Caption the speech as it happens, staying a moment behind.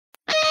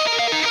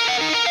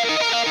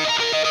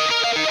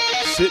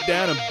Sit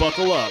down and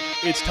buckle up.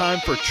 It's time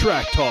for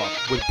Track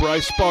Talk with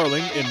Bryce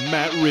Sparling and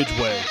Matt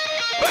Ridgway.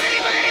 Let's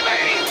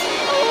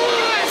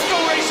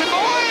go racing,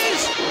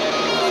 boys!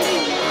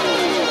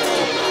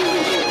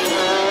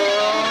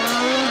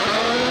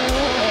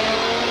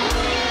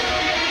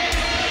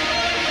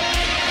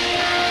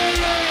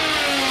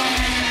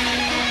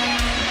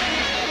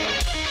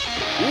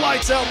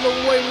 Lights out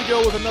and away we go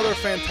with another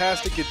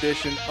fantastic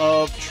edition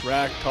of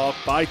Track Talk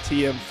by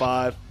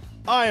TM5.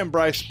 I am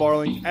Bryce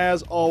Sparling.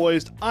 As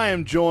always, I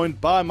am joined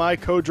by my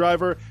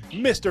co-driver,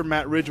 Mr.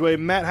 Matt Ridgway.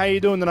 Matt, how you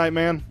doing tonight,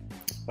 man?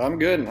 I'm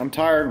good. I'm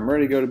tired. I'm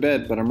ready to go to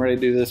bed, but I'm ready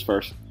to do this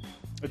first.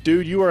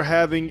 Dude, you are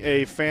having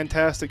a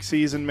fantastic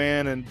season,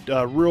 man. And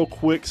real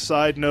quick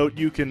side note,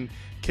 you can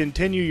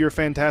continue your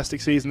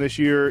fantastic season this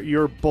year.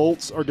 Your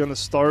Bolts are going to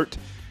start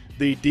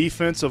the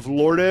defense of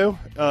Lordo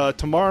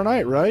tomorrow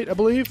night, right, I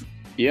believe?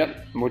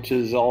 Yep, which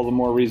is all the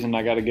more reason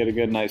I got to get a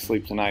good night's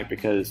sleep tonight,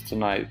 because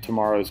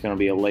tomorrow is going to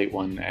be a late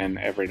one, and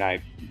every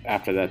night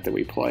after that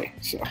we play.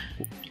 So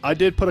I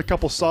did put a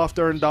couple soft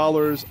earned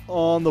dollars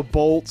on the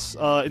Bolts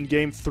in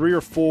game 3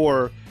 or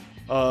 4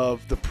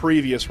 of the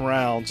previous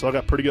round, so I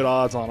got pretty good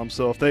odds on them.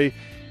 So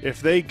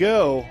if they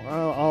go,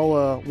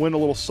 I'll win a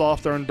little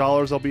soft earned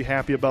dollars. I'll be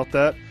happy about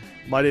that.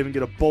 Might even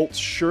get a Bolts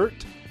shirt.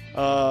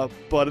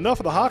 But enough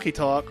of the hockey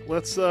talk.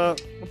 Let's go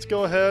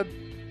ahead.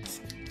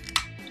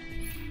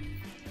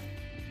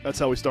 That's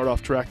how we start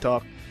off Track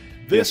Talk.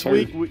 This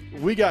week,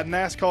 we got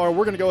NASCAR.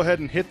 We're going to go ahead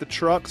and hit the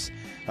trucks.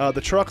 The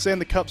trucks and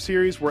the Cup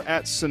Series were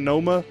at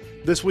Sonoma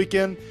this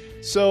weekend.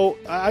 So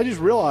I just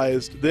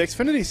realized the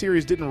Xfinity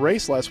Series didn't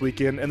race last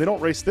weekend, and they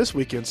don't race this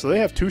weekend. So they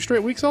have 2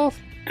 straight weeks off?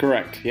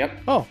 Correct. Yep.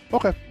 Oh,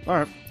 okay. All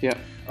right. Yeah.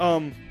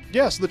 So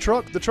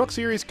the truck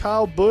series,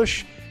 Kyle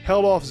Busch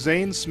held off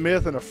Zane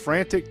Smith in a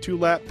frantic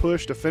 2-lap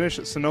push to finish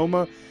at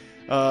Sonoma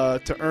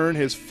to earn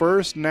his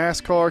first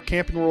NASCAR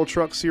Camping World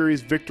Truck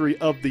Series victory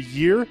of the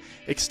year,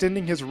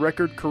 extending his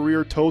record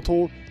career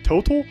total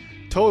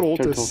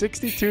to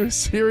 62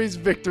 series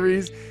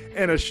victories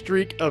and a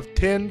streak of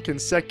 10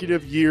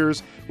 consecutive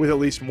years with at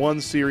least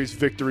one series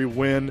victory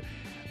win.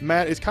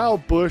 Matt, is Kyle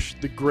Busch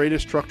the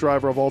greatest truck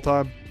driver of all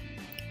time?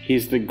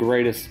 He's the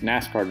greatest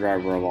NASCAR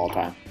driver of all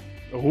time.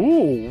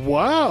 Ooh,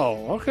 wow.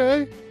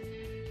 Okay.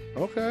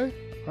 All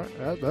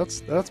right,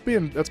 that's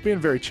being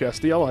very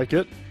chesty. I like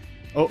it.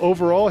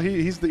 Overall,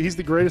 he's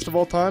the greatest of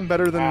all time.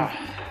 Better than.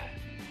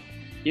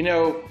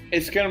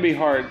 It's going to be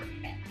hard.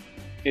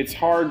 It's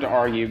hard to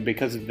argue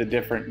because of the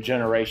different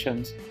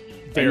generations.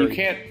 Very.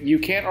 And you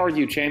can't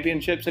argue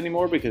championships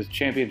anymore because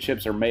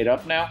championships are made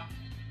up now.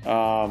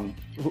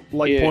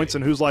 Points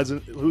and whose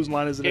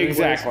line is it?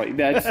 Exactly.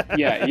 That's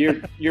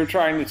You're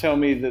trying to tell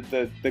me that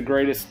the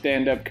greatest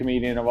stand-up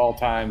comedian of all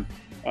time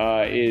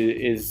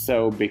is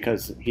so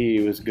because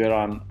he was good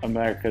on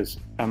America's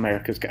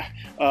Guy.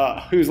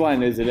 Whose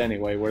line is it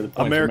anyway? Where the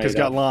points America's are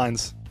made Got up,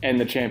 Lines, and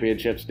the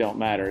championships don't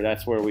matter.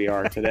 That's where we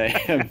are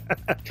today.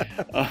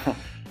 So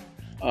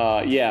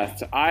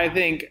I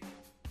think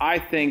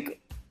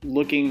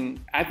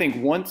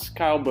once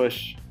Kyle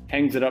Busch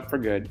hangs it up for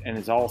good and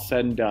it's all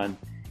said and done,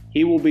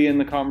 he will be in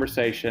the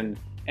conversation,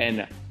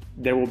 and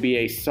there will be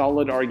a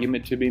solid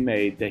argument to be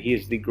made that he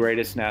is the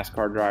greatest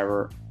NASCAR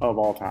driver of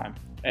all time.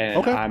 And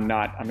okay. I'm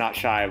not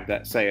shy of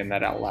that, saying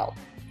that out loud.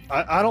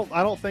 I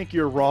don't think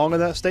you're wrong in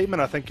that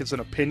statement. I think it's an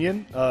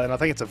opinion, and I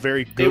think it's a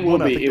very good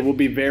one. It will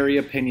be very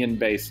opinion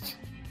based.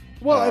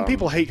 Well, and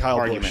people hate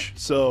Kyle Busch,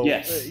 so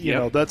yes,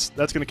 that's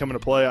going to come into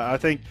play. I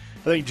think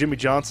Jimmy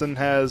Johnson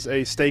has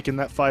a stake in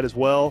that fight as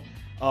well.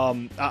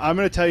 I'm going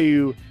to tell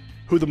you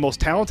who the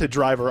most talented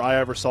driver I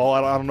ever saw.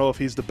 I don't know if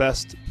he's the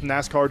best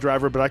NASCAR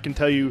driver, but I can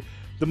tell you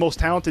the most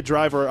talented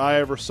driver I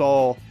ever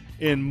saw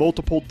in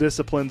multiple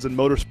disciplines in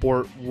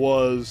motorsport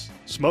was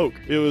Smoke.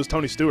 It was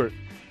Tony Stewart.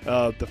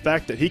 The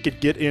fact that he could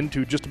get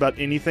into just about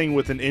anything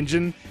with an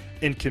engine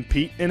and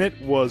compete in it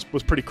was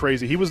pretty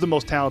crazy. He was the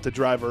most talented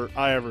driver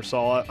I ever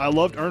saw. I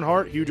loved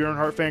Earnhardt, huge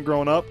Earnhardt fan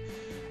growing up,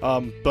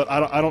 but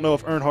I don't know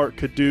if Earnhardt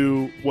could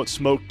do what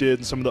Smoke did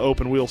and some of the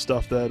open wheel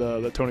stuff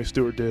that Tony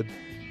Stewart did.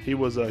 He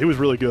was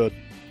really good.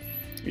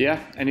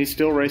 Yeah, and he's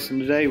still racing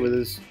today with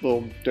his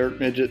little dirt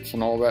midgets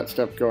and all that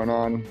stuff going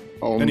on.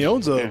 And he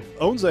owns a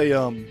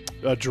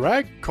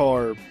drag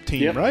car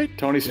team, right?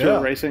 Tony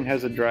Stewart Racing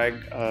has a drag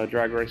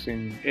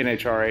racing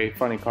NHRA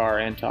funny car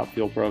and top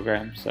fuel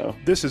program. So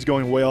this is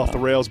going way off the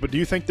rails, but do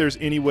you think there's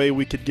any way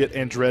we could get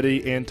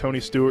Andretti and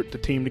Tony Stewart to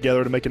team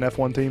together to make an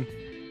F1 team?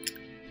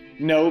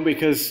 No,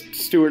 because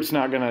Stewart's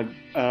not going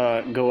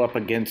to go up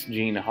against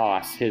Gene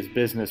Haas, his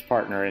business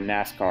partner in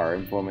NASCAR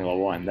and Formula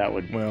One. That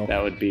would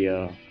be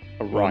a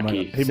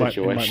rocky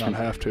situation. He might not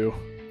have to.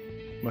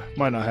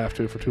 Might not have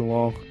to for too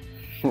long.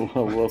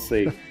 We'll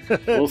see.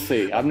 We'll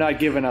see. I'm not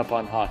giving up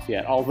on Haas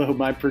yet, although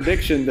my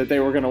prediction that they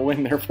were going to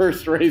win their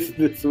first race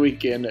this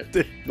weekend at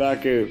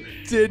Baku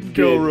didn't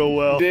go real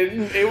well.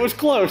 It was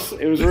close.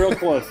 It was real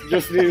close.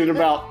 Just needed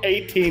about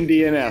 18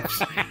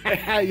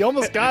 DNFs. You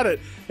almost got it.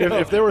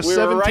 If there were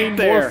 17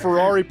 more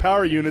Ferrari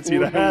power units,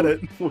 you'd have had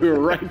it. We were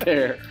right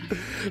there.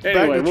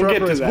 Anyway, we'll get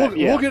to that.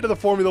 We'll get to the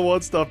Formula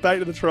One stuff. Back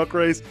to the truck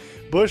race.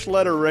 Busch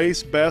led a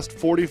race best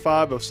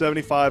 45 of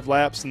 75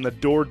 laps in the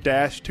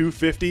DoorDash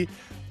 250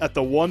 at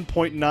the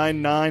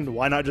 1.99.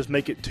 Why not just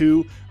make it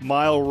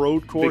 2-mile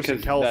road course in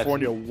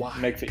California? Why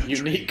makes it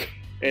unique?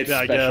 It's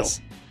special. I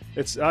guess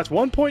it's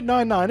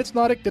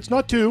 1.99. It's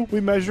not 2. We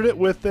measured it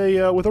with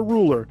a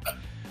ruler.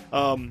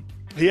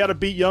 He had to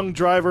beat young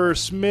driver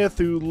Smith,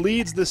 who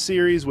leads the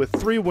series with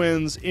 3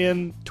 wins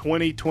in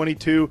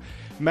 2022.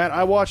 Matt,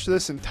 I watched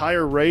this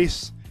entire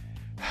race.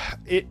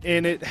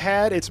 It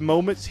had its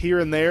moments here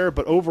and there,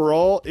 but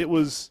overall it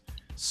was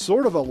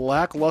sort of a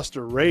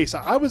lackluster race.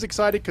 I was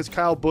excited because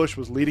Kyle Busch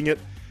was leading it,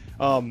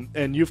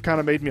 and you've kind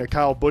of made me a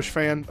Kyle Busch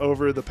fan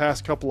over the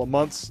past couple of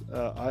months.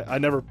 I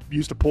never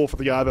used to pull for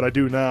the guy, but I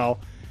do now.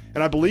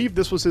 And I believe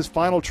this was his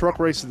final truck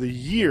race of the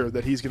year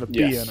that he's going to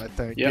be in, I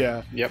think.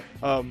 Yep. Yeah.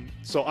 Yep.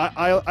 So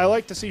I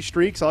like to see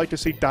streaks. I like to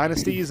see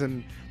dynasties,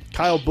 and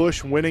Kyle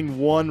Busch winning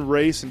 1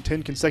 race in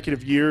 10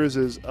 consecutive years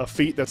is a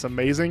feat that's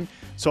amazing.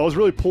 So I was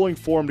really pulling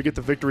for him to get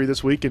the victory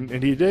this week,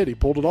 and he did. He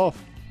pulled it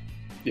off.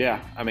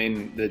 Yeah, I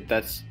mean,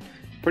 that's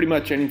pretty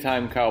much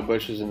anytime Kyle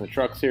Busch is in the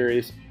truck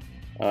series,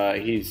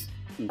 he's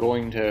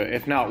going to,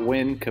 if not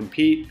win,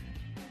 compete.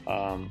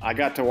 I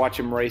got to watch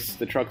him race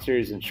the truck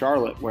series in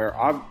Charlotte, where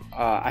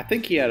I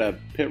think he had a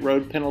pit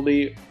road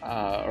penalty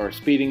or a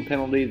speeding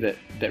penalty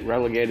that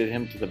relegated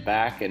him to the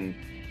back, and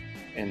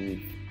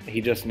he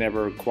just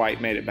never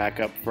quite made it back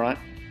up front.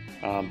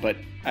 But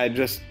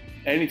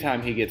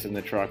anytime he gets in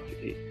the truck,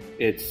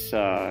 it's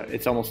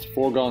almost a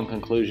foregone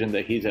conclusion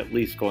that he's at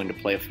least going to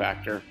play a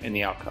factor in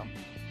the outcome.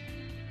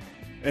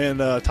 And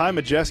Ty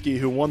Majeski,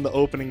 who won the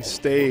opening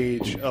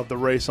stage of the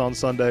race on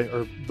Sunday,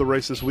 or the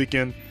race this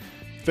weekend,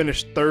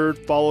 finished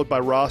 3rd, followed by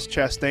Ross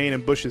Chastain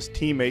and Busch's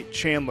teammate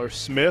Chandler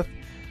Smith.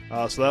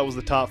 So that was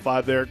the top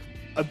 5 there.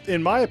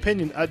 In my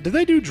opinion, do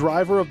they do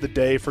driver of the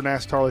day for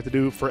NASCAR like they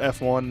do for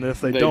F1? And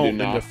if they don't,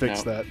 they need to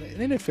fix that.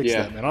 They need to fix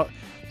that, man.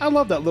 I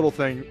love that little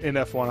thing in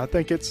F1. I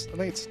think it's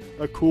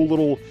a cool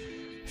little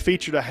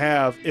feature to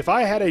have. If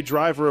I had a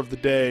driver of the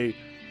day,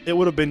 it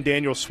would have been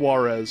Daniel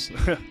Suarez.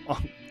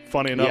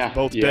 Funny enough,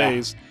 both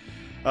days.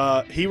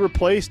 He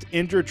replaced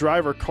injured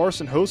driver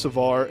Carson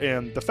Hocevar,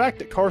 and the fact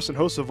that Carson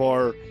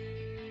Hocevar,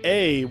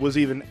 A, was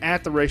even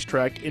at the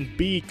racetrack, and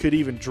B, could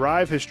even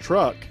drive his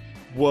truck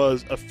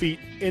was a feat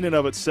in and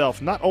of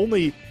itself. Not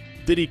only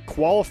did he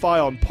qualify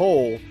on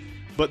pole,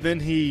 but then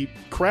he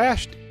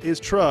crashed his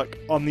truck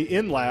on the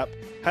end lap,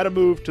 had to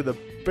move to the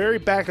very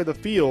back of the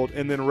field,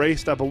 and then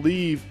raced, I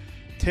believe,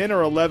 10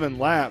 or 11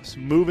 laps,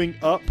 moving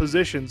up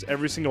positions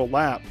every single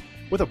lap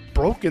with a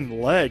broken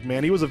leg,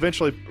 man. He was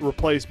eventually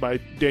replaced by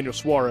Daniel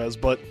Suarez,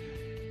 but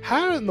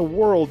how in the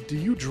world do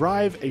you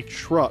drive a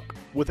truck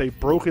with a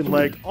broken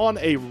leg on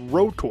a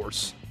road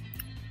course?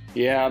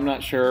 Yeah, I'm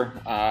not sure.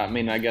 I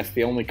mean, I guess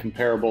the only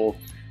comparable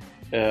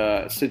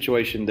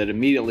situation that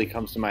immediately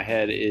comes to my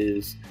head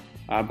is,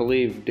 I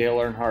believe Dale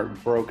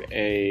Earnhardt broke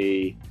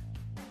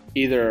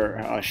either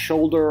a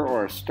shoulder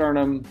or a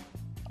sternum,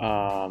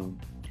 or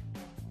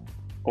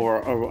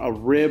a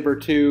rib or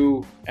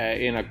two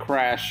in a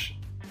crash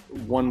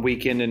one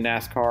weekend in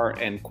NASCAR,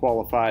 and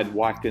qualified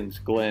Watkins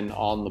Glen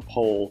on the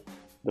pole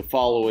the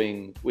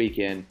following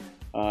weekend.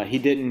 He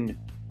didn't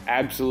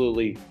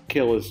absolutely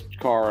kill his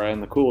car in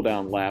the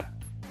cool-down lap.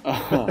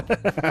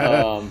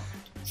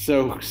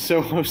 So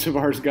most of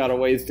ours got a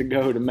ways to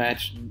go to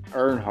match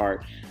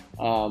Earnhardt.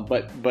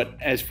 But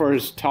as far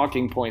as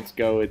talking points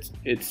go,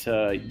 it's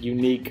a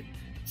unique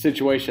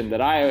situation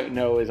that I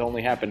know has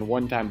only happened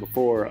one time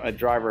before. A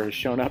driver has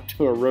shown up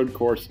to a road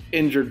course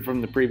injured from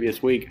the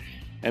previous week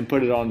and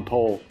put it on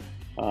pole.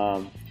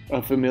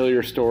 A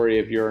familiar story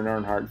if you're an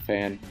Earnhardt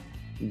fan.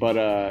 But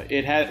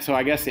it has, so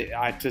I guess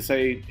to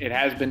say it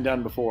has been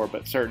done before,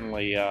 but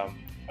certainly a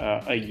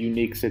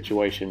unique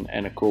situation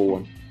and a cool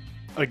one.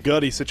 A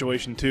gutty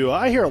situation too.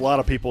 I hear a lot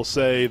of people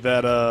say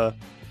that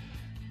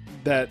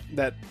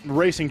that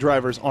racing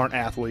drivers aren't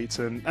athletes,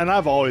 and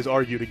I've always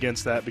argued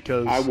against that,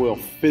 because I will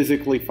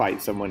physically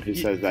fight someone who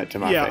says that to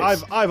my face. Yeah,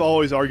 I've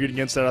always argued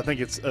against that. I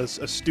think it's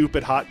a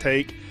stupid hot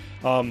take.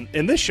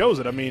 And this shows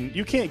it. I mean,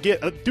 you can't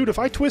get dude, if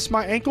I twist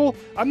my ankle,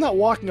 I'm not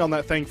walking on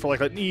that thing for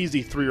like an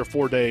easy 3 or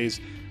 4 days,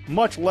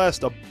 much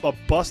less a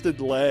busted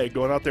leg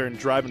going out there and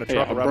driving a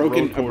truck around a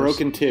road course. A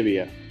broken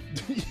tibia.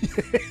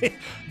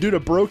 Dude, a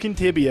broken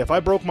tibia. If I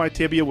broke my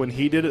tibia when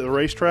he did it at the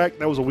racetrack,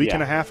 that was a week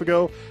and a half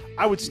ago,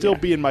 I would still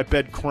be in my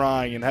bed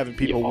crying and having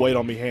people wait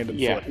on me hand and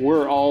foot. Yeah,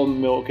 we're all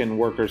milking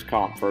workers'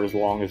 comp for as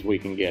long as we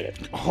can get it.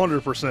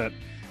 100%.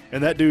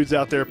 And that dude's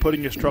out there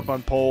putting his truck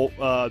on pole,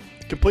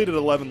 completed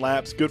 11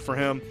 laps, good for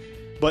him.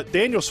 But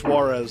Daniel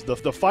Suarez, the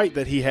fight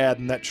that he had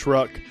in that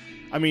truck,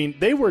 I mean,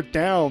 they were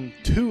down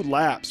 2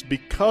 laps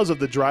because of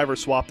the driver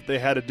swap that they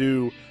had to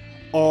do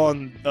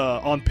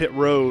on pit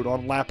road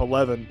on lap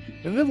 11,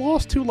 and then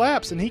lost 2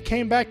 laps, and he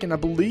came back, and I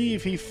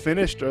believe he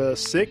finished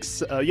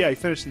 6th. He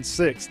finished in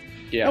 6th.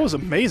 Yeah. That was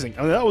amazing.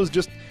 I mean, that was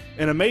just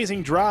an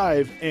amazing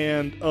drive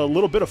and a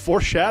little bit of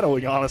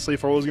foreshadowing, honestly,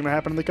 for what was going to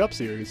happen in the Cup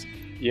Series.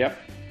 Yep.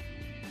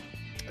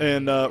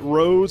 And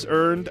Rose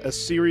earned a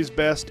series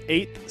best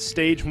 8th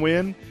stage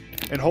win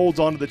and holds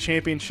on to the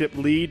championship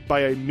lead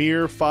by a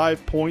mere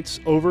 5 points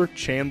over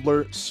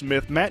Chandler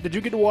Smith. Matt, did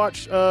you get to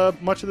watch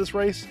much of this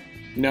race?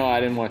 No, I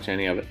didn't watch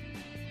any of it.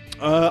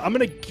 I'm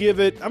gonna give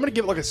it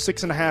like a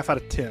 6.5 out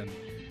of 10.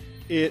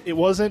 It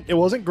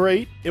wasn't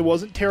great. It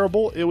wasn't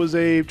terrible. It was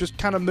a just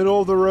kind of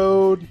middle of the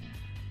road.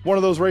 One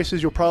of those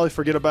races you'll probably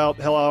forget about.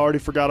 Hell, I already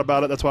forgot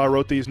about it. That's why I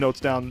wrote these notes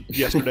down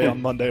yesterday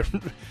on Monday,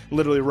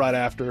 literally right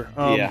after.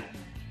 Yeah.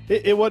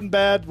 It wasn't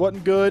bad,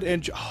 wasn't good,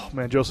 and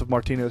Joseph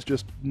Martinez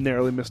just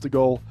narrowly missed a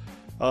goal.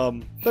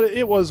 But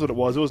it was what it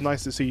was. It was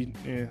nice to see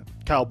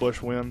Kyle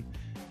Busch win.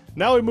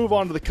 Now we move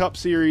on to the Cup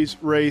Series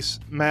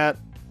race. Matt,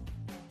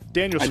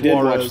 Daniel Suarez. I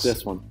did watch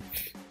this one.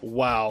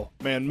 Wow,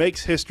 man,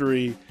 makes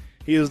history.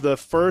 He is the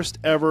first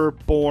ever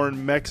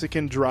born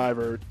Mexican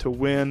driver to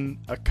win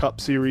a Cup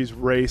Series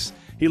race.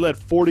 He led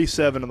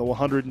 47 of the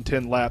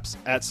 110 laps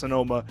at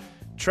Sonoma.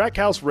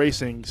 Trackhouse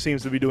Racing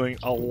seems to be doing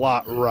a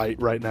lot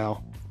right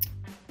now.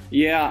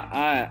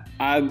 Yeah,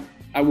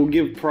 I will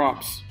give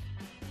props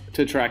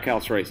to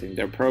Trackhouse Racing.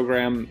 Their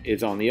program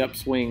is on the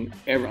upswing.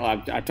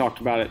 I talked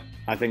about it,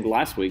 I think,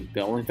 last week.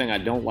 The only thing I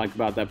don't like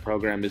about that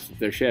program is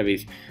their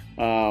Chevys,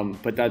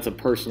 but that's a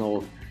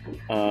personal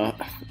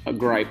a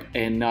gripe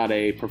and not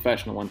a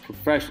professional one.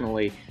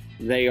 Professionally,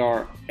 they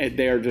are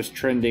just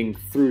trending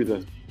through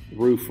the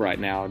roof right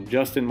now.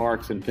 Justin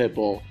Marks and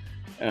Pitbull,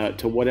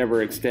 to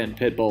whatever extent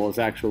Pitbull is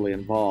actually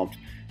involved,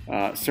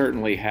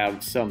 certainly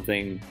have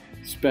something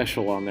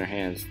special on their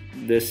hands.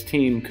 This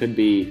team could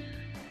be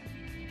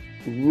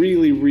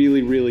really,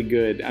 really, really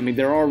good. I mean,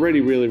 they're already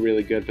really,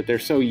 really good, but they're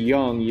so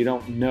young, you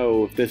don't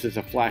know if this is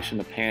a flash in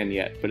the pan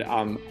yet. But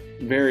I'm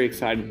very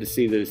excited to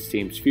see this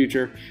team's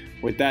future.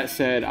 With that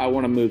said, I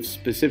want to move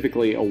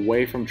specifically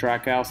away from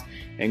Trackhouse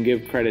and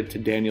give credit to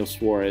Daniel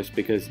Suarez,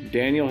 because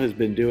Daniel has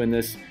been doing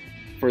this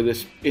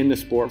in the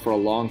sport for a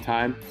long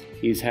time.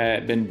 He's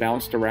been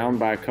bounced around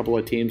by a couple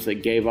of teams that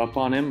gave up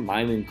on him,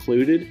 mine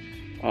included.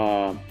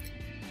 And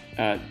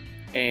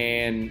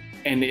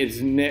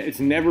it's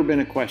never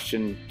been a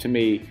question to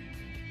me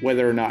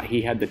whether or not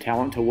he had the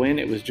talent to win.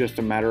 It was just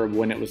a matter of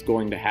when it was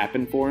going to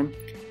happen for him.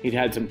 He'd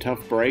had some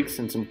tough breaks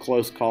and some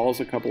close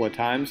calls a couple of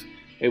times.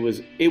 It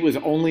was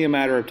only a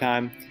matter of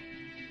time,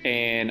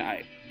 and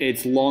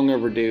it's long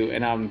overdue.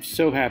 And I'm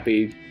so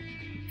happy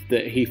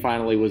that he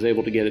finally was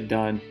able to get it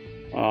done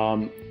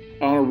on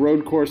a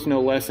road course,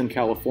 no less, in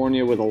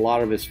California, with a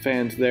lot of his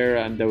fans there.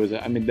 And there was,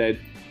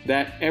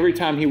 that every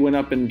time he went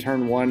up in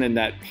turn 1 and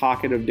that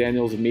pocket of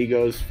Daniel's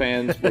Amigos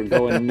fans were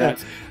going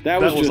nuts.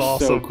 That was just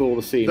awesome. So cool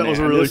to see. That was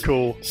really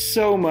cool.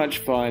 So much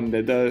fun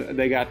that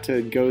they got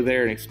to go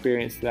there and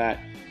experience that.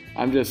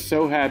 I'm just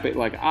so happy.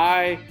 Like,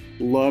 I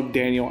love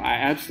Daniel. I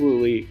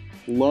absolutely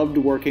loved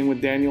working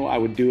with Daniel. I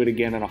would do it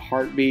again in a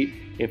heartbeat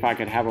if I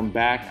could have him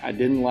back. I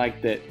didn't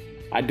like that.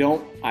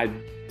 I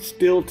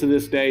still to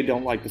this day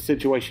don't like the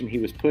situation he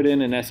was put in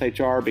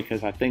SHR,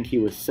 because I think he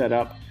was set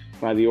up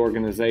by the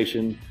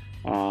organization.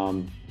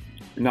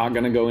 Not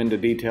going to go into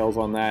details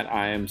on that.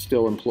 I am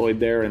still employed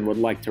there and would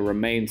like to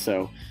remain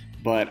so.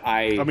 But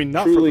I mean,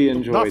 truly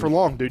enjoyed. Not for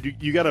long, dude.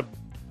 You got to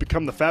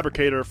become the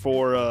fabricator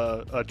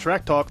for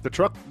Track Talk,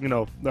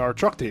 our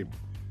truck team.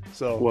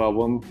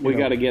 So we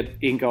got to get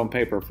ink on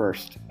paper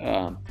first,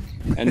 and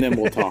then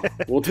we'll talk.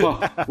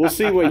 We'll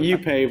see what you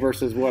pay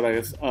versus what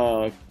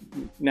a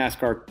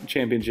NASCAR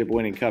championship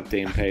winning Cup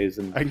team pays,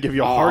 and I can give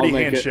you a hearty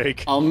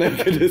handshake. I'll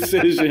make a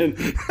decision.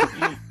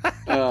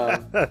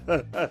 But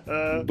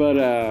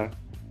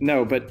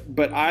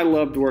I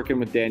loved working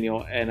with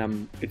Daniel, and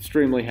I'm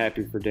extremely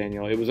happy for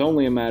Daniel. It was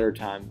only a matter of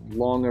time,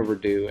 long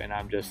overdue, and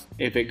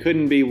if it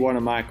couldn't be one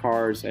of my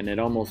cars, and it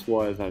almost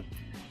was, I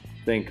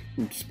think,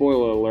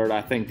 spoiler alert,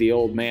 I think the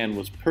old man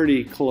was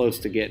pretty close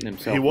to getting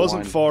himself. He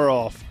wasn't far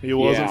off. I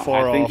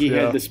think he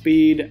had the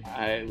speed.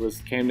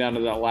 Came down to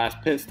that last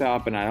pit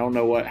stop, and I don't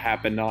know what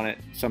happened on it.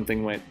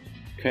 Something went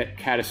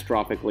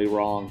catastrophically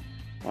wrong,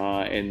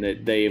 and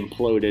that they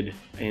imploded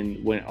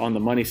and went on the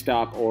money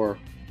stop, or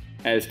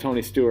as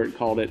Tony Stewart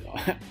called it,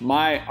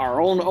 our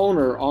own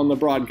owner on the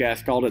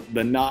broadcast called it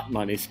the not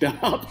money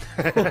stop.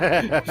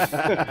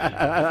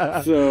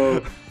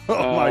 So,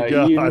 oh my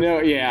God.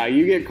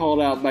 You get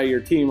called out by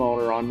your team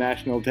owner on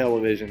national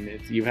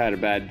television. You've had a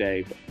bad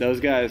day. But those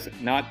guys,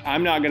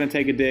 I'm not going to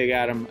take a dig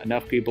at them.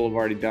 Enough people have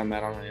already done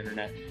that on the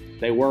internet.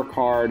 They work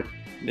hard.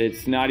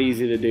 It's not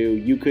easy to do.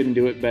 You couldn't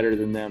do it better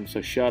than them,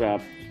 so shut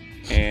up.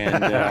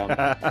 And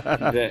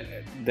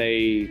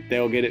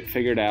they'll get it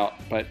figured out.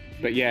 But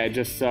yeah, it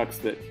just sucks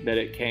that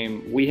it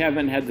came. We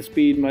haven't had the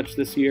speed much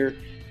this year,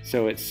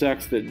 so it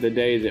sucks that the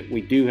day that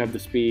we do have the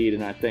speed,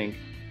 and I think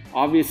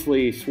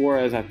Obviously,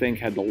 Suarez, I think,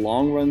 had the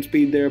long run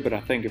speed there, but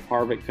I think if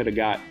Harvick could have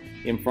got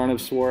in front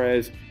of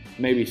Suarez,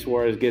 maybe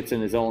Suarez gets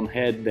in his own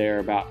head there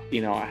about,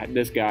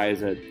 this guy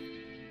is a,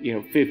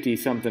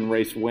 50-something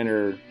race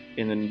winner,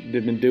 and then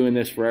they've been doing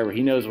this forever.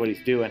 He knows what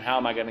he's doing. How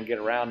am I going to get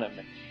around him?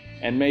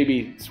 And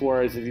maybe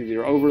Suarez is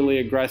either overly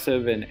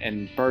aggressive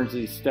and burns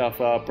his stuff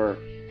up,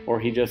 or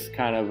he just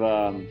kind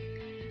of,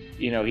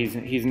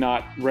 he's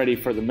not ready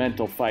for the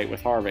mental fight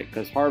with Harvick,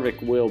 because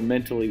Harvick will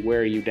mentally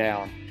wear you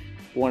down,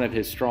 one of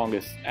his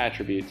strongest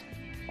attributes.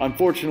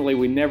 Unfortunately,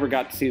 we never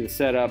got to see the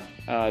setup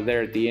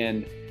there at the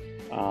end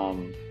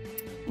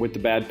with the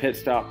bad pit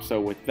stop.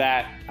 So with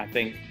that, I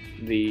think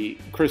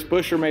Chris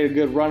Buescher made a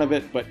good run of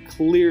it, but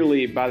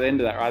clearly by the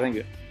end of that, I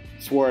think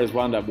Suarez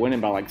wound up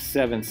winning by like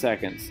 7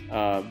 seconds.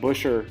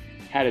 Buescher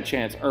had a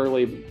chance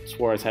early.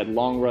 Suarez had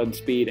long run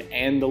speed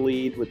and the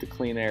lead with the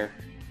clean air.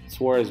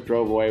 Suarez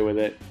drove away with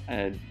it.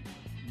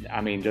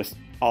 Just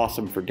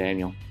awesome for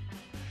Daniel.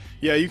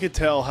 Yeah, you could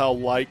tell how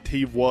liked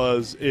he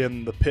was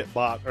in the pit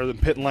box or the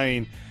pit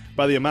lane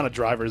by the amount of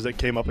drivers that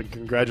came up and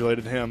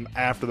congratulated him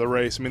after the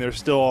race. I mean, they're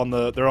still on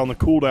the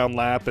cool down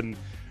lap, and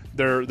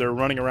they're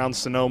running around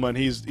Sonoma, and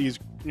he's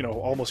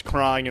almost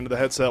crying into the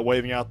headset,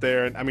 waving out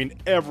there. And I mean,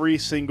 every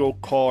single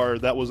car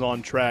that was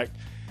on track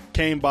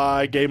came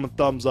by, gave him a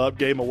thumbs up,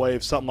 gave him a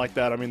wave, something like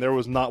that. I mean, there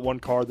was not one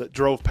car that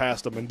drove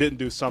past him and didn't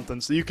do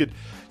something. So you could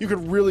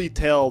really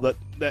tell that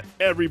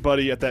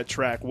everybody at that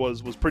track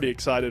was pretty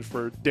excited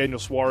for Daniel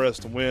Suarez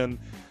to win.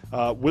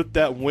 With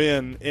that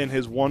win in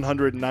his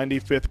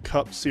 195th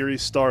Cup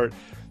Series start,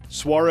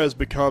 Suarez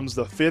becomes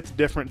the 5th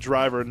different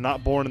driver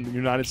not born in the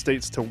United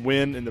States to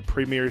win in the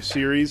Premier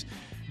Series,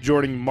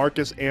 joining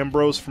Marcus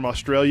Ambrose from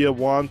Australia,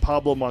 Juan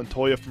Pablo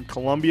Montoya from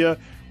Colombia,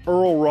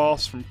 Earl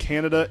Ross from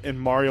Canada, and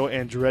Mario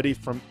Andretti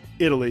from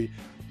Italy.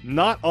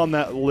 Not on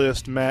that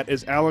list, Matt,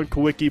 is Alan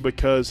Kulwicki,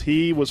 because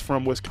he was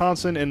from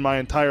Wisconsin, and my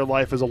entire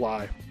life is a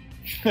lie.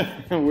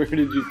 Where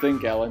did you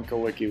think Alan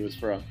Kulwicki was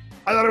from?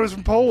 I thought he was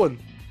from Poland.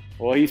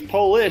 Well, he's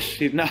Polish.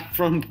 He's not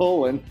from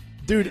Poland.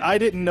 Dude, I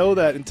didn't know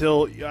that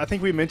until I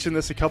think we mentioned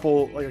this a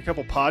couple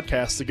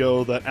podcasts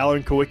ago, that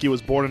Alan Kulwicki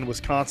was born in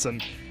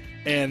Wisconsin,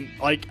 and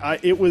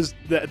it was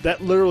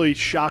that literally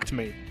shocked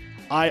me.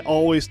 I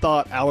always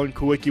thought Alan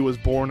Kulwicki was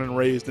born and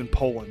raised in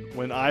Poland.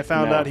 When I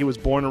found out he was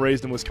born and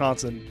raised in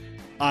Wisconsin,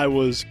 I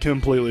was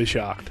completely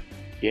shocked.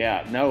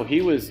 Yeah, no,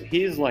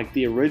 he's like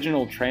the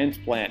original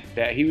transplant.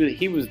 That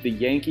he was the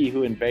Yankee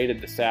who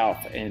invaded the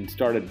South and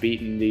started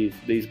beating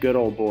these good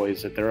old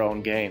boys at their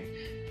own game.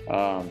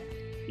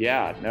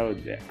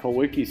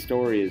 Kulwicki's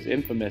story is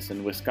infamous,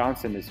 and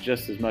Wisconsin is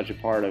just as much a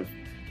part of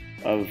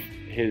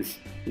his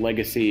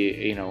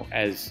legacy,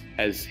 as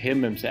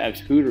him himself, as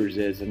Hooters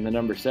is, and the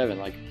number 7.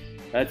 Like,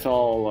 that's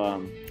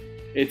all.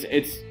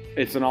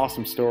 It's an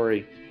awesome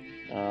story.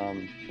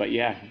 But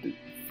yeah,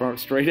 from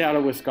straight out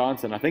of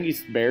Wisconsin. I think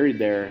he's buried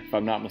there, if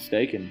I'm not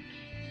mistaken.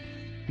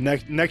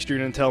 Next year, you're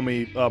gonna tell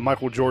me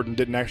Michael Jordan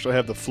didn't actually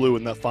have the flu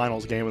in that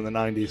finals game in the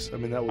 '90s. I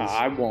mean, that was.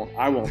 I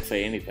won't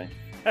say anything.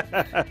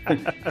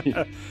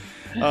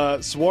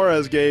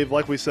 Suarez gave,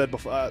 like we said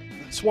before,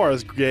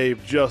 Suarez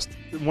gave just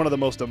one of the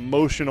most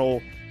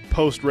emotional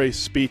post-race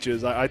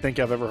speeches I think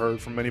I've ever heard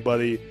from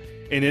anybody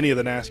in any of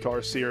the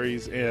NASCAR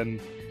series.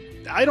 And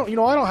I don't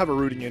have a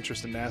rooting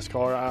interest in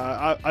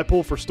NASCAR. I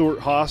pull for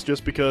Stewart-Haas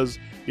just because,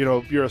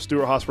 you're a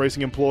Stewart-Haas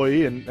racing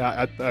employee, and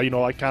I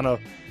kind of,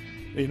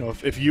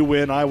 if you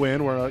win, I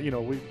win.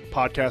 We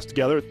podcast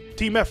together,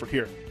 team effort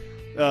here.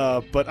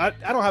 But I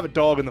don't have a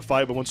dog in the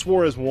fight. But when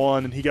Suarez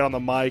won and he got on the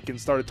mic and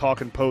started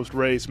talking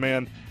post-race,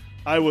 man,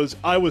 I was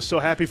so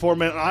happy for him,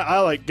 man.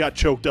 I got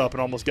choked up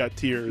and almost got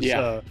tears.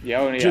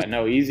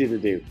 Easy to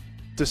do.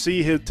 To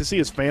see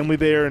his family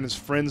there and his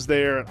friends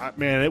there,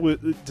 it was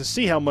to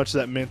see how much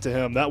that meant to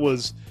him. That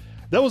was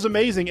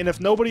amazing. And if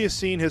nobody has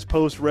seen his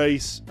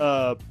post-race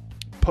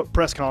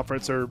press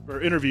conference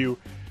or interview,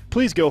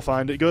 please go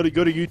find it. Go to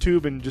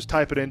YouTube and just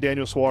type it in,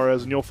 Daniel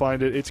Suarez, and you'll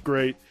find it. It's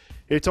great.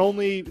 It's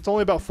only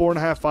about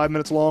 4.5-5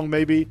 minutes long,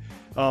 maybe,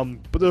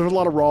 but there's a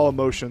lot of raw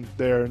emotion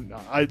there, and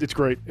it's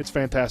great. It's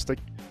fantastic.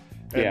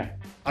 And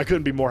I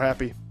couldn't be more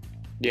happy.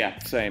 Yeah,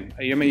 same.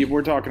 I mean,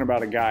 we're talking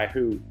about a guy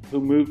who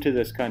moved to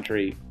this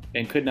country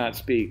and could not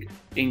speak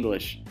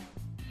English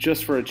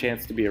just for a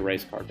chance to be a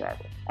race car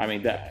driver. I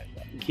mean, that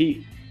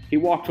he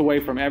walked away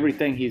from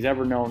everything he's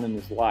ever known in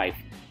his life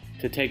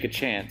to take a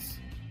chance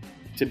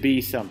to be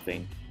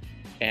something.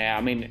 And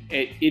I mean,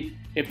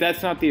 if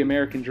that's not the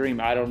American dream,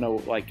 I don't know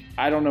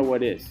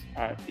what is.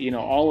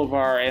 All of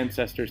our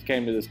ancestors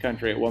came to this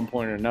country at one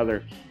point or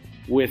another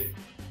with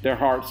their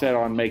heart set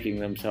on making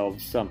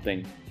themselves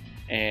something.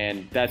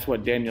 And that's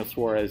what Daniel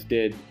Suarez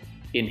did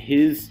in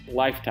his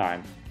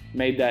lifetime,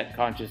 made that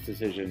conscious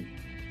decision,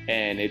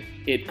 and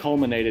it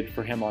culminated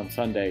for him on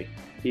Sunday.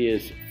 He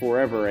is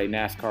forever a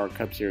NASCAR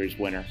Cup Series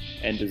winner,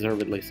 and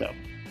deservedly so.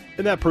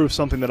 And that proves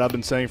something that I've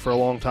been saying for a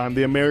long time.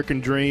 The American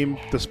dream,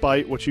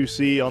 despite what you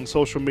see on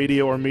social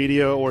media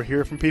or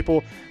hear from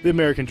people, the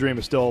American dream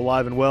is still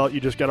alive and well.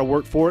 You just got to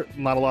work for it.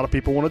 Not a lot of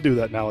people want to do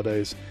that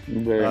nowadays.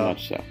 Very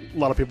much so. A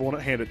lot of people want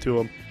to hand it to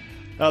them.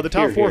 The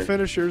top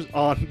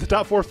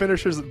four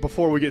finishers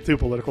before we get too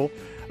political.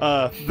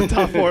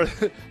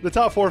 The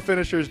top four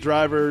finishers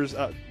drivers.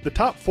 The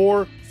top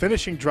four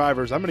finishing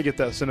drivers. I'm going to get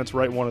that sentence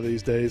right one of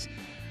these days.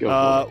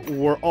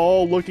 We're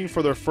all looking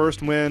for their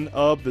first win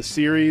of the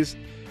series.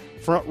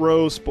 Front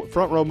row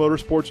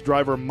motorsports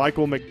driver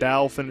Michael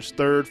McDowell finished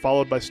third,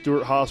 followed by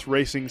Stewart Haas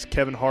Racing's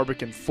Kevin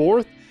Harvick in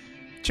fourth.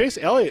 Chase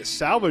Elliott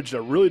salvaged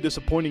a really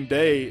disappointing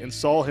day and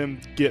saw him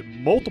get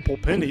multiple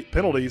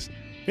penalties.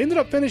 He ended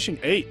up finishing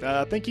eighth.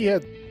 I think he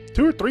had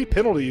 2 or 3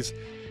 penalties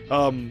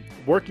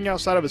working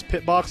outside of his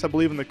pit box, I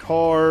believe, in the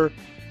car,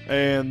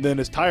 and then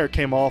his tire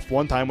came off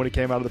one time when he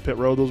came out of the pit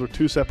road. Those were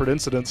 2 separate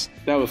incidents.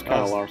 That was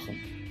Kyle Larson.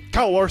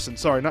 Kyle Larson,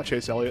 sorry, not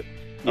Chase Elliott.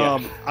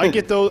 Yeah. I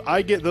get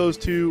those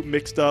two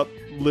mixed up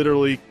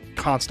literally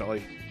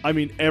constantly. I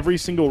mean, every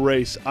single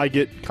race, I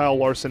get Kyle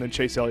Larson and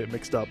Chase Elliott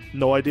mixed up.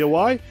 No idea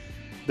why.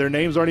 Their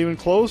names aren't even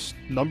close.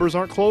 Numbers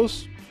aren't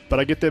close, but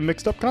I get them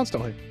mixed up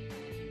constantly.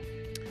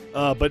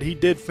 But he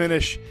did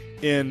finish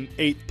in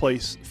 8th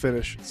place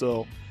finish,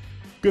 so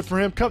good for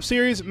him. Cup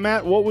Series,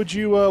 Matt, what would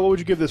you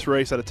give this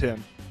race out of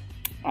 10?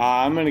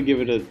 I'm going to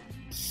give it a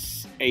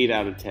 8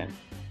 out of 10.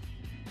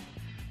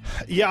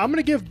 Yeah, I'm going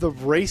to give the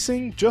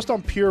racing, just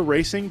on pure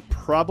racing,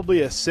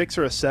 probably a 6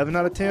 or a 7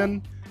 out of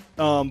 10.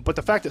 But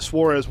the fact that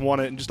Suarez won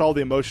it and just all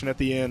the emotion at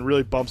the end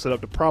really bumps it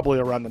up to probably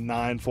around the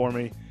 9 for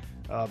me,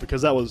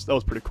 because that was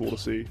pretty cool to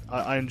see.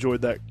 I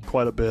enjoyed that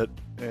quite a bit,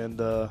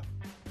 and I'm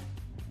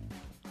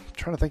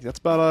trying to think. That's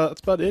about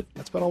it.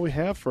 That's about all we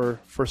have for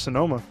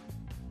Sonoma.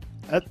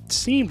 That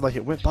seemed like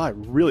it went by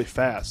really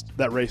fast.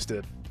 That race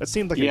did. That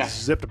seemed like it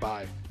zipped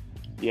by.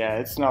 Yeah,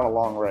 it's not a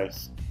long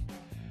race.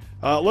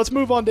 Let's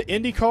move on to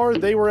Indy Car.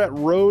 They were at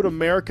Road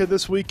America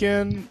this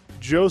weekend.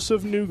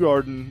 Joseph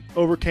Newgarden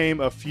overcame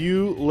a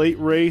few late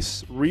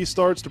race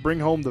restarts to bring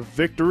home the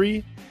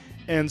victory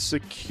and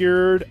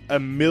secured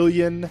 $1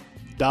 million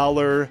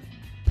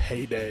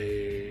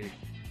payday.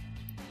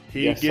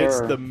 He gets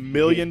the $1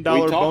 million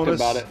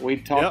bonus. We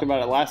talked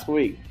about it last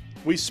week.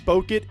 We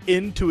spoke it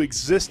into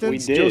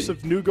existence. We did.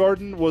 Joseph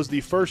Newgarden was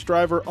the first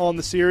driver on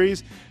the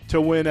series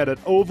to win at an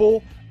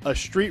oval, a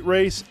street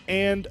race,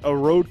 and a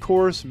road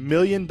course $1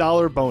 million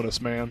bonus,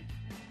 man.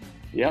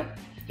 Yep.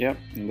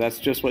 And that's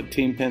just what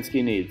Team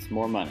Penske needs,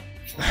 more money.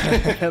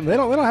 And they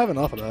don't have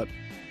enough of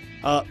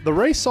that. The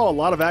race saw a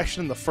lot of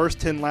action in the first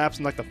 10 laps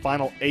and like the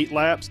final 8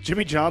 laps.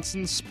 Jimmy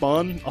Johnson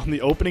spun on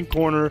the opening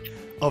corner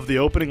of the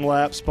opening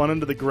lap, spun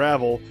into the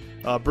gravel,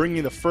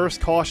 bringing the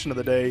first caution of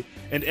the day.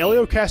 And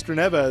Helio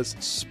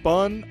Castroneves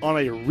spun on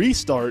a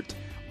restart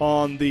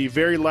on the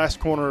very last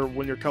corner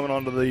when you're coming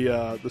onto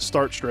the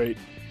start straight.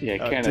 Yeah,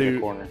 Canada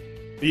corner.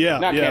 Yeah,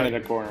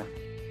 Canada corner.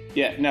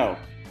 Yeah, no.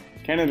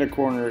 Canada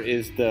corner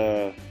is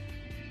the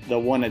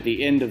one at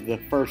the end of the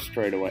first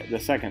straightaway, the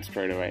second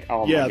straightaway.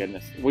 Oh my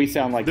goodness, we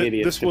sound like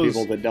idiots to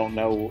people that don't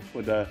know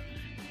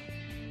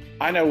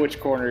I know which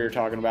corner you're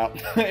talking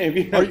about.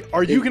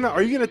 Are you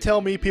gonna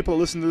tell me people that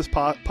listen to this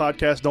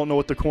podcast don't know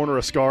what the corner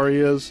of Ascari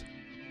is?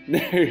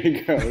 There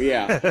you go.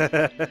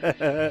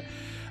 Yeah.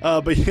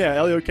 But yeah,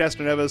 Helio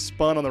Castroneves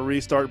spun on the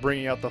restart,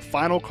 bringing out the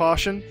final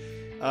caution.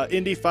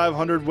 Indy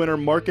 500 winner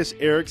Marcus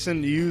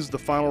Ericsson used the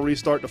final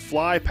restart to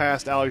fly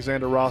past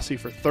Alexander Rossi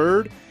for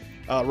third.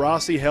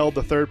 Rossi held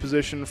the third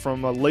position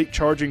from a late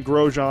charging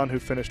Grosjean, who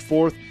finished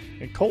fourth,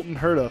 and Colton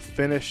Herta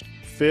finished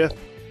fifth.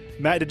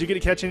 Matt, did you get to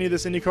catch any of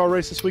this IndyCar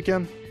race this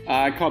weekend?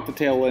 I caught the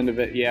tail end of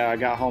it. Yeah, I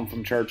got home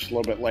from church a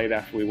little bit late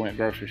after we went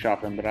grocery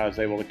shopping, but I was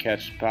able to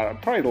catch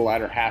probably the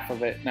latter half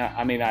of it. Now,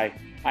 I mean, I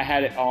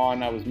had it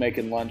on. I was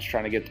making lunch,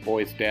 trying to get the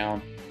boys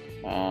down,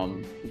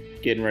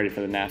 getting ready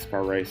for the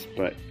NASCAR race,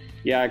 but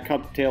yeah, I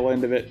caught the tail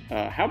end of it.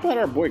 How about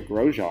our boy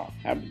Grosjean?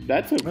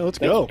 That's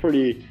a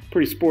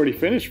pretty sporty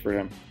finish for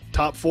him.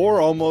 Top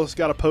 4, almost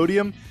got a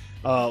podium.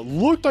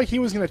 Looked like he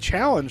was going to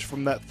challenge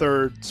from that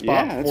third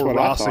spot for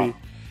Rossi.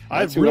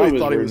 I really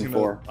thought he was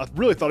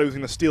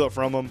going to steal it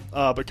from him.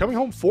 But coming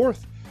home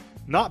fourth,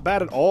 not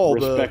bad at all.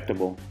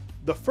 Respectable.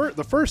 The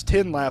first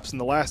 10 laps and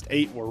the last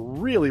 8 were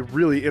really,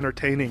 really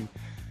entertaining.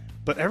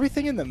 But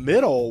everything in the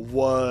middle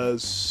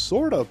was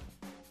sort of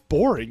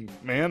boring,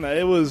 man.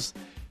 It was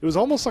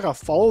almost like a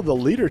follow the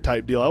leader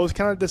type deal. I was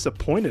kind of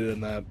disappointed in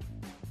that.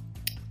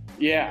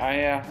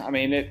 Yeah, I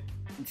mean,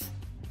 it's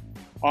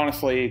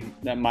honestly,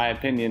 my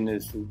opinion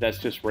is that's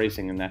just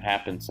racing, and that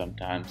happens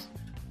sometimes.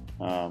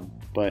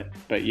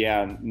 But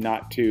yeah,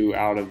 not too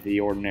out of the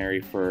ordinary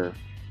for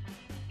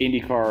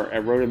IndyCar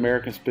at Road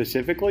America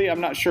specifically. I'm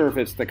not sure if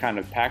it's the kind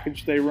of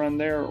package they run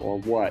there or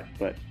what,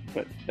 but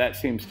that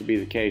seems to be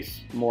the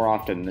case more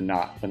often than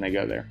not when they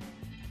go there.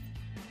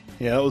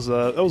 Yeah, that was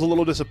a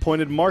little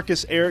disappointed.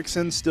 Marcus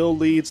Ericsson still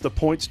leads the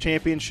points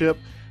championship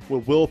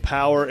with Will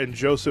Power and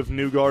Joseph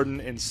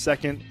Newgarden in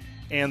second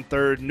and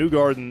third.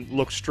 Newgarden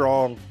looks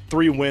strong,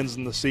 3 wins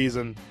in the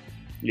season.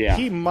 Yeah,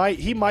 he might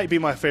be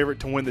my favorite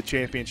to win the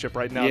championship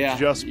right now,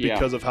 just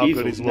because of how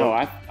good he's looked. No,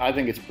 I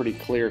think it's pretty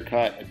clear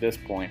cut at this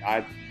point.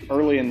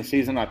 Early in the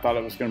season, I thought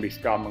it was going to be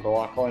Scott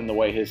McLaughlin. The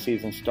way his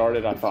season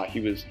started, I thought he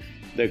was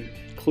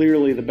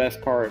clearly the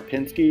best car at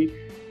Penske.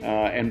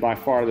 and by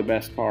far the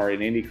best car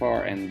in Indy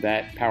Car, and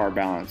that power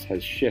balance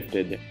has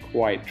shifted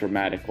quite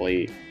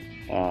dramatically.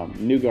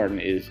 Newgarden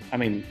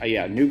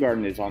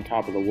is on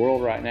top of the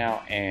world right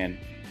now, and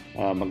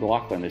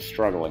McLaughlin is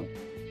struggling.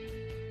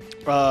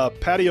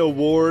 Patio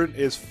Ward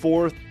is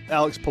 4th,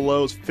 Alex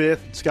Pallou's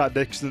 5th, Scott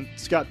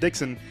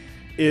Dixon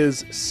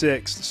is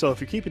 6th. So if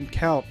you're keeping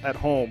count at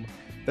home,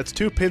 that's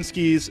 2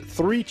 Penske's,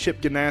 3 Chip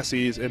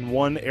Ganassis, and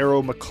 1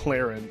 Arrow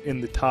McLaren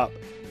in the top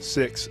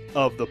 6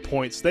 of the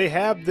points. They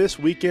have this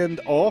weekend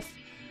off.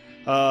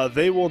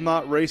 They will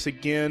not race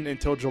again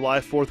until July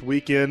 4th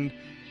weekend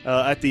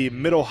at the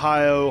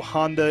Mid-Ohio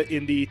Honda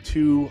Indy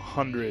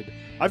 200.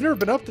 I've never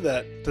been up to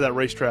that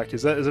racetrack.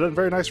 Is it a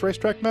very nice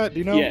racetrack, Matt? Do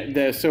you know?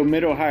 Yeah, so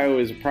Mid-Ohio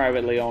is a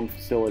privately owned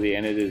facility,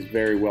 and it is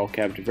very well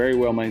kept, very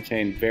well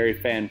maintained, very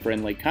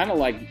fan-friendly, kind of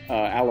like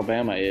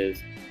Alabama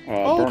is,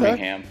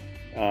 Birmingham.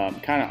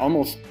 Kind of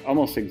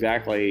almost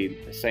exactly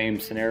the same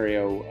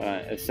scenario,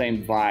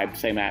 same vibe,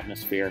 same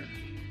atmosphere.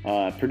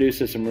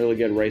 Produces some really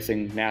good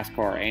racing.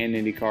 NASCAR and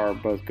Indy Car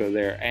both go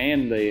there,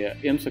 and the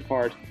IMSA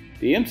cars.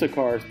 The IMSA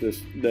cars,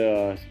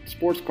 the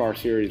sports car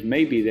series,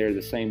 may be there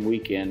the same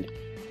weekend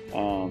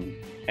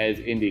as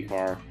Indy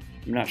Car.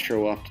 I'm not sure.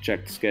 We'll have to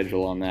check the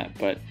schedule on that,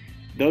 but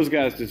those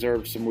guys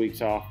deserve some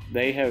weeks off.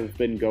 They have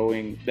been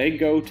going. They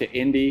go to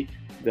Indy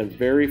the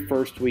very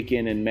first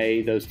weekend in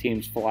May. Those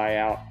teams fly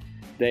out.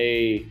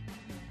 They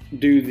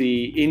do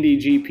the Indy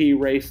GP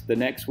race the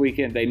next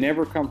weekend. They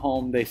never come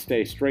home. They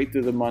stay straight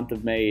through the month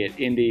of May at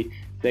Indy.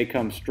 They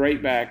come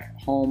straight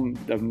back home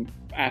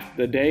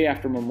the day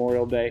after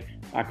Memorial Day.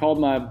 I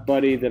called my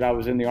buddy that I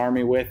was in the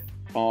Army with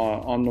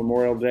on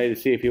Memorial Day to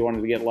see if he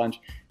wanted to get lunch,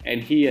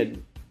 and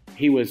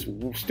he was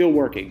still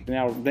working.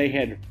 Now, they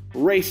had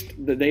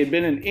been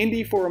in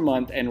Indy for a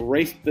month and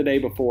raced the day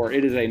before.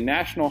 It is a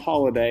national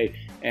holiday,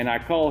 and I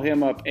call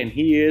him up, and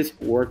he is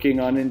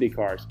working on Indy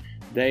cars.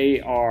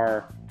 They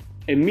are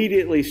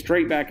immediately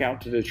straight back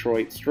out to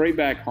Detroit, straight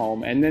back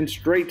home, and then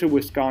straight to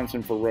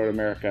Wisconsin for Road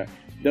America.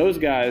 Those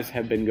guys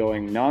have been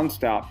going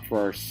nonstop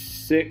for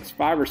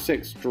 5 or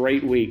 6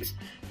 straight weeks,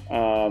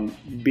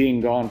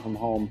 being gone from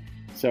home.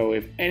 So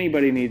if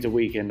anybody needs a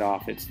weekend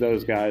off, it's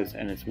those guys,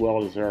 and it's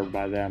well-deserved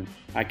by them.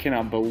 I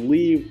cannot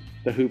believe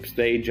the hoops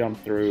they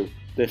jump through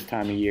this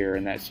time of year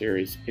in that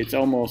series. It's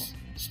almost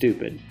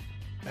stupid.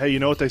 Hey, you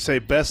know what they say,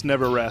 best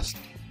never rest.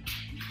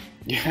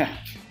 Yeah,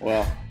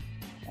 well,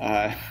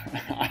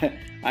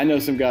 I know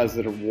some guys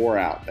that are wore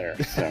out there.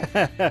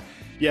 So.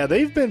 Yeah,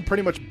 they've been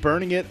pretty much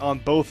burning it on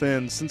both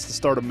ends since the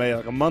start of May,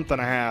 like a month and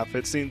a half.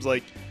 It seems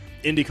like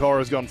IndyCar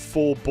has gone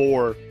full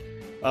bore.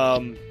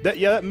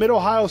 That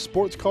Mid-Ohio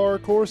sports car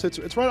course,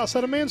 it's right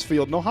outside of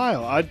Mansfield in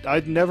Ohio.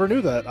 I never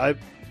knew that. I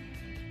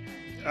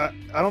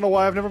don't know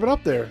why I've never been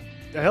up there.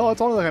 Hell,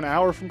 it's only like an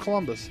hour from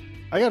Columbus.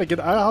 I'll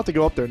have to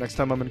go up there next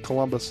time I'm in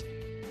Columbus.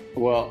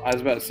 Well, I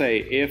was about to say,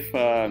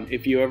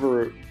 if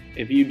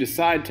you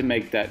decide to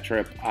make that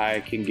trip,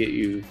 I can get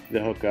you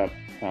the hookup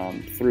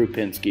through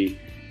Penske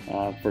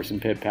for some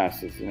pit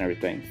passes and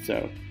everything.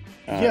 So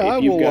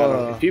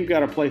if you've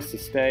got a place to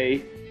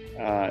stay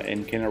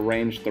and can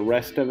arrange the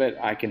rest of it,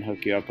 I can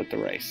hook you up with the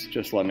race.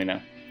 Just let me know.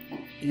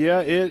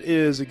 Yeah, it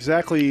is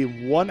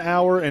exactly 1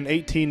 hour and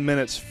 18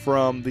 minutes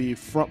from the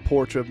front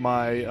porch of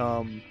my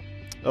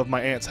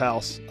aunt's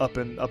house up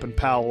in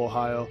Powell,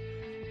 Ohio.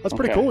 That's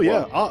pretty cool.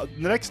 Yeah, well,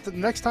 the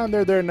next time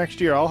they're there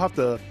next year, I'll have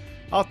to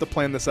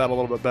plan this out a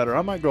little bit better.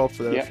 I might go up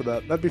for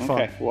that. That'd be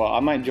fun. Okay. Well,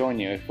 I might join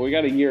you if we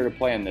got a year to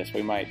plan this.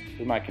 We might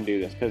can do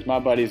this because my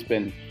buddy's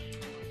been.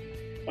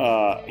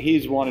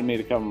 He's wanted me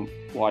to come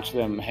watch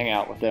them, hang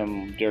out with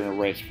them during a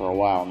race for a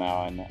while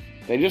now, and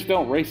they just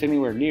don't race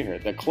anywhere near here.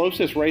 The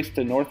closest race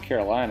to North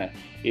Carolina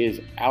is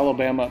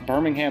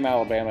Birmingham,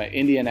 Alabama,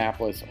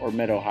 Indianapolis, or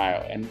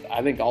Mid-Ohio, and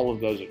I think all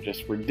of those are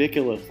just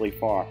ridiculously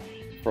far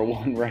for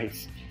one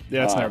race.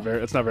 Yeah,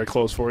 it's not very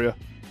close for you.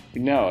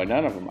 No,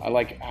 none of them.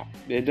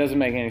 It doesn't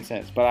make any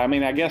sense. But I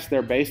mean, I guess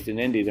they're based in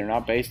Indy. They're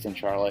not based in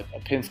Charlotte.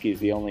 Penske is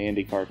the only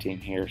IndyCar team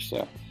here,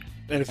 so.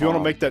 And if you want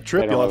to make that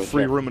trip, you'll have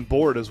free room and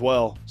board as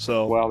well.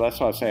 So. Well, that's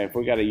what I was saying. If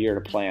we got a year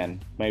to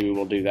plan, maybe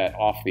we'll do that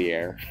off the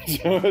air,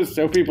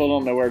 so people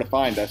don't know where to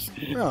find us.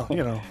 Well,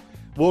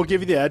 we'll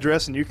give you the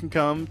address, and you can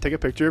come take a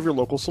picture of your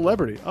local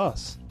celebrity,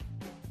 us.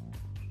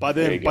 By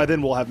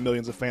then, we'll have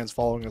millions of fans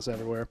following us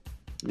everywhere.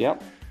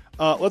 Yep.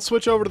 Let's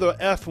switch over to the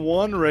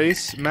F1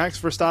 race. Max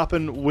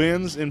Verstappen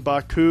wins in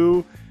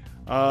Baku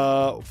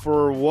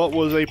for what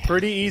was a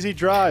pretty easy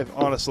drive,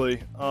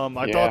 honestly.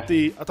 I thought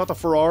the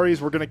Ferraris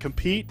were going to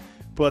compete,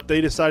 but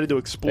they decided to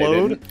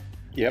explode.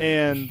 Yep.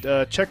 And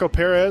Checo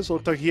Perez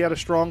looked like he had a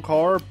strong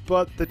car,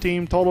 but the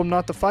team told him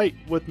not to fight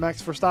with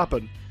Max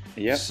Verstappen.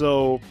 Yep.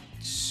 So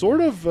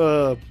sort of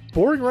a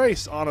boring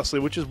race,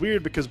 honestly, which is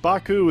weird because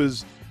Baku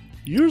is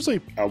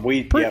usually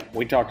we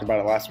talked about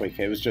it last week.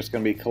 It was just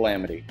going to be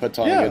calamity. Puts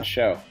on a good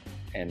show,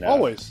 and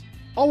always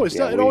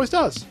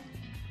does.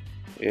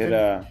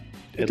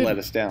 It let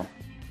us down.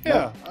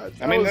 Yeah,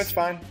 I mean that's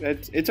fine.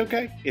 It's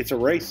okay. It's a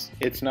race.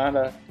 It's not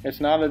a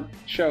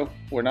show.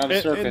 We're not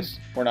a circus.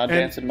 We're not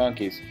dancing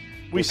monkeys.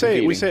 we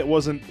say it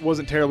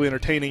wasn't terribly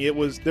entertaining.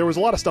 There was a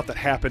lot of stuff that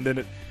happened in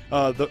it.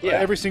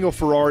 Every single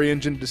Ferrari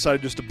engine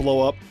decided just to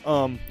blow up.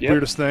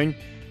 Weirdest thing.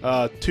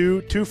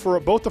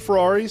 Both the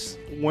Ferraris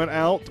went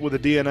out with a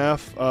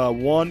DNF.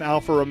 One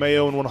Alfa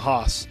Romeo and one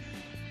Haas.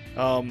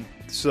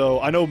 So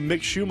I know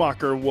Mick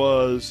Schumacher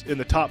was in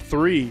the top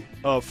 3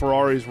 of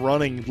Ferraris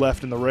running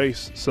left in the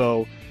race.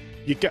 So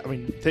you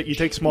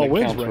take small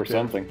wins right for there.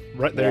 Something.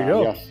 Right there, you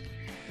go.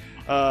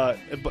 Yes.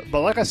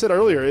 But like I said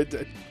earlier,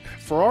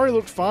 Ferrari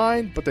looked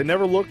fine, but they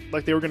never looked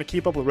like they were going to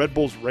keep up with Red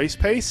Bull's race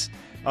pace.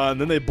 And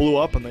then they blew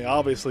up, and they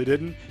obviously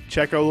didn't.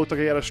 Checo looked like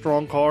he had a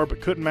strong car, but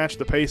couldn't match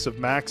the pace of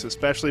Max,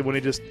 especially when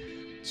he just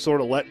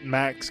sort of let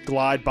Max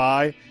glide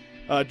by.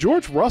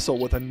 George Russell,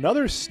 with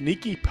another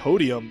sneaky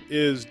podium,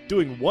 is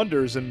doing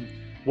wonders in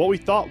what we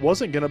thought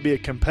wasn't going to be a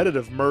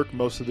competitive Merc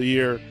most of the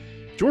year.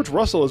 George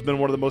Russell has been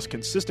one of the most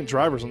consistent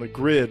drivers on the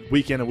grid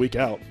week in and week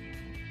out.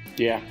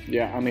 Yeah.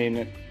 I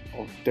mean,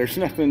 there's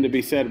nothing to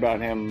be said about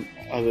him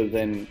other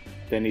than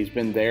he's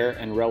been there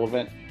and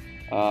relevant.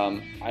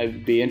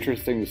 It'd be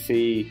interesting to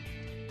see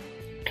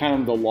kind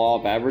of the law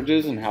of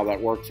averages and how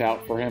that works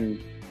out for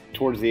him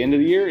towards the end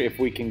of the year. If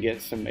we can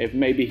get if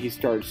maybe he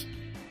starts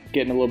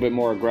getting a little bit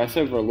more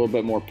aggressive or a little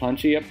bit more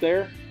punchy up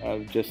there.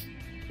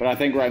 But I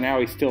think right now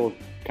he's still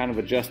kind of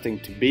adjusting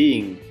to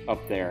being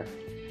up there.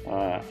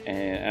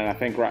 And I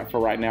think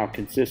right now,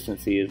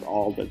 consistency is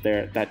all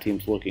that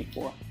team's looking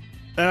for.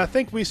 And I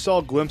think we saw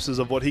glimpses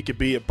of what he could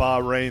be at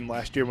Bahrain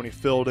last year when he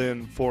filled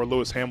in for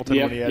Lewis Hamilton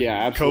when he had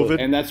absolutely.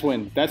 COVID. And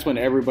that's when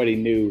everybody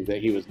knew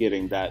that he was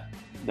getting that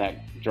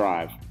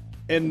drive.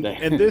 And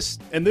this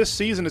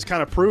season has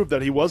kind of proved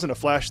that he wasn't a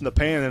flash in the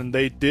pan, and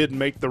they did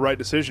make the right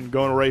decision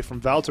going away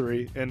from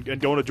Valtteri and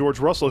going to George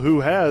Russell,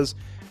 who has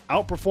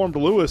outperformed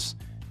Lewis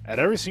at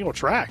every single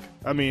track.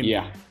 I mean,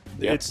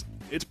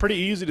 it's pretty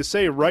easy to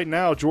say right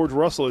now George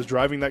Russell is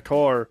driving that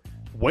car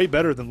way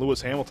better than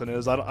Lewis Hamilton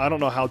is. I don't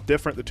know how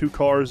different the two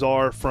cars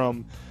are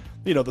from,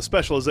 the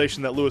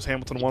specialization that Lewis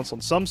Hamilton wants on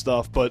some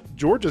stuff, but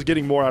George is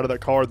getting more out of that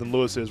car than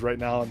Lewis is right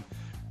now, and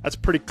that's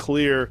pretty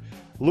clear.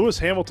 Lewis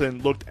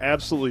Hamilton looked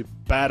absolutely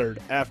battered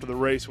after the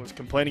race and was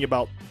complaining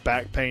about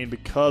back pain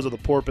because of the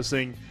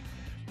porpoising.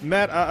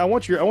 Matt, I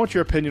want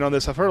your opinion on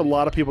this. I've heard a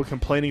lot of people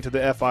complaining to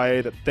the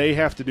FIA that they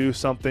have to do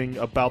something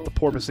about the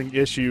porpoising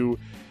issue.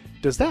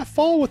 Does that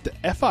fall with the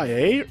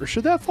FIA, or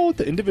should that fall with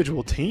the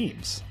individual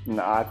teams?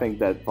 No, I think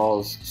that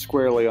falls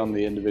squarely on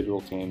the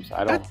individual teams.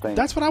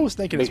 That's what I was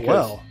thinking as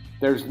well.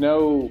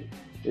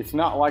 It's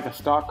not like a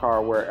stock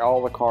car where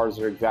all the cars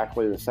are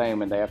exactly the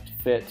same and they have to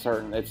fit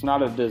certain. It's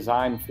not a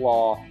design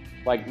flaw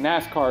like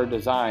NASCAR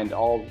designed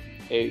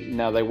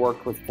now they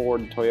worked with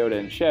Ford, Toyota,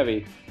 and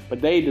Chevy, but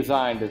they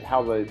designed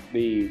how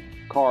the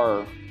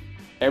car,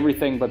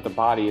 everything but the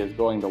body is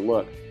going to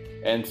look.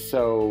 And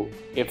so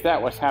if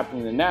that was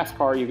happening in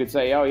NASCAR, you could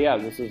say, oh yeah,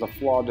 this is a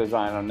flawed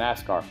design on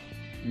NASCAR.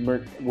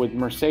 With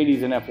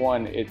Mercedes and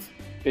F1,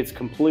 it's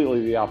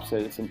completely the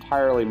opposite. It's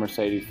entirely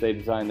Mercedes. They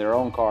designed their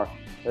own car.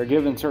 They're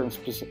given certain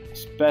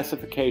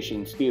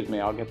specifications. Excuse me,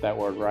 I'll get that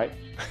word right.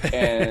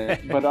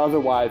 But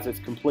otherwise, it's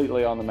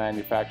completely on the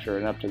manufacturer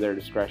and up to their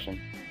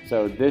discretion.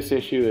 So this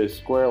issue is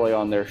squarely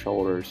on their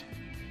shoulders.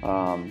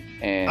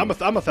 And I'm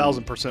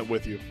 1,000%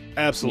 with you.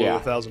 Absolutely,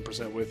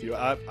 1,000% with you.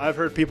 I've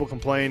heard people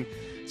complain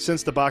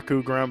since the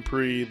Baku Grand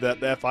Prix that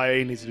the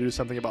FIA needs to do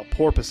something about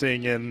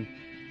porpoising, and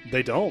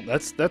they don't.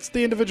 That's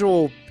the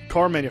individual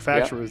car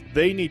manufacturers. Yep.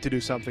 They need to do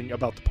something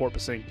about the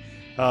porpoising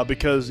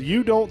because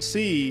you don't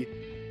see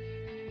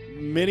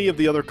many of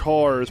the other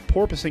cars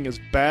porpoising as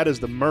bad as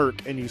the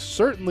Merc, and you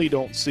certainly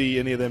don't see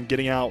any of them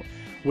getting out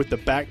with the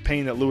back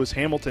pain that Lewis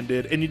Hamilton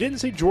did. And you didn't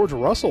see George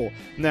Russell.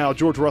 Now,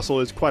 George Russell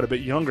is quite a bit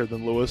younger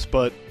than Lewis,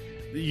 but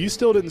you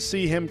still didn't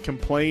see him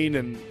complain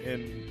and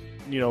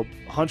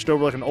hunched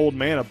over like an old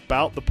man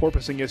about the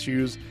porpoising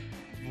issues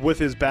with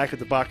his back at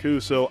the Baku.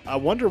 So I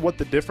wonder what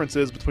the difference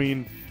is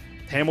between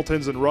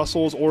Hamilton's and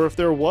Russell's, or if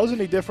there was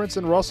any difference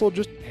and Russell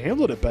just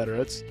handled it better.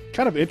 It's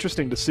kind of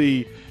interesting to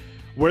see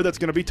where that's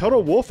going to be. Toto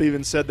Wolff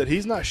even said that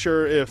he's not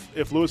sure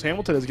if Lewis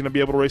Hamilton is going to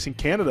be able to race in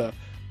Canada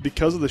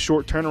because of the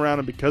short turnaround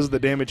and because of the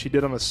damage he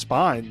did on his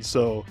spine.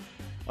 So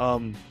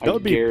I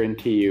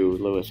guarantee you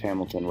Lewis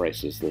Hamilton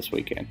races this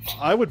weekend.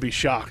 I would be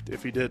shocked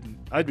if he didn't.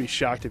 I'd be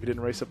shocked if he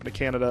didn't race up into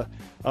Canada.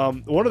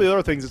 One of the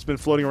other things that's been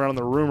floating around in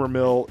the rumor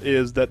mill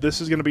is that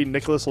this is going to be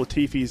Nicholas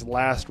Latifi's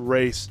last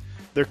race.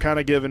 They're kind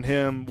of giving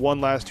him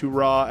one last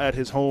hurrah at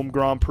his home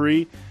Grand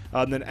Prix.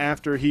 And then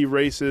after he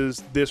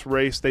races this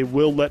race, they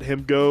will let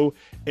him go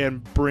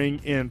and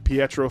bring in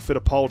Pietro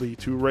Fittipaldi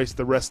to race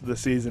the rest of the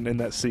season in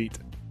that seat.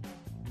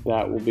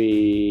 That will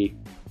be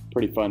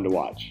pretty fun to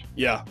watch.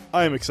 Yeah,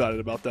 I am excited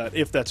about that,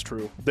 if that's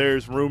true.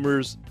 There's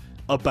rumors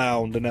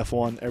abound in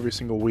F1 every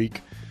single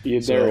week.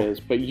 Yeah, there is,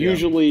 but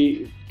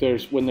usually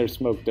when there's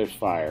smoke, there's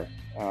fire.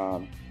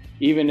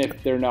 Even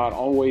if they're not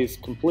always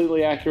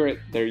completely accurate,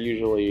 they're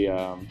usually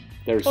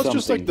there's something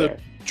just like there.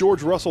 The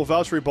George Russell,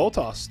 Valtteri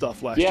Bottas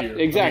stuff last year.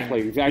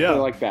 Exactly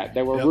like that.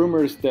 There were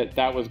rumors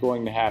that was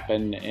going to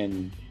happen,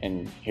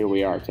 and here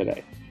we are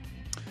today.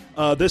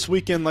 This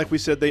weekend, like we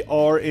said, they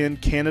are in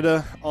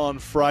Canada on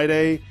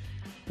Friday.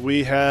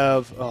 We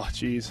have,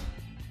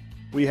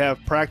 we have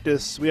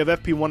practice. We have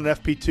FP1 and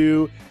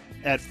FP2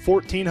 at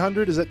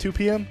 1400. Is that 2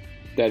 p.m.?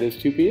 That is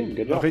 2 p.m.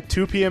 Good job. Okay,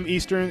 2 p.m.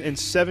 Eastern and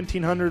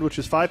 1700, which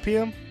is 5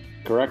 p.m.?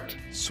 Correct.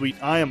 Sweet.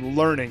 I am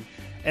learning.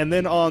 And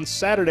then on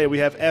Saturday, we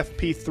have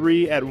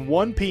FP3 at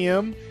 1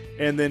 p.m.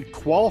 and then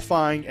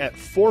qualifying at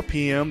 4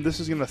 p.m. This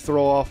is going to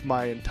throw off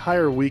my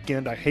entire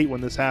weekend. I hate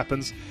when this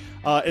happens.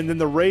 And then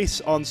the race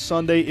on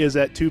Sunday is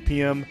at 2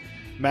 p.m.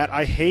 Matt,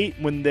 I hate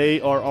when they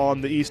are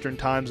on the Eastern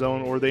time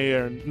zone or they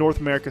are in North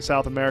America,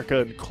 South America,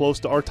 and close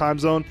to our time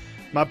zone.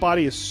 My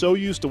body is so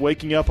used to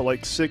waking up at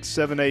like 6,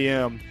 7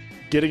 a.m.,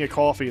 getting a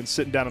coffee and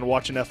sitting down and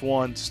watching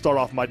F1 to start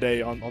off my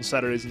day on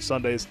Saturdays and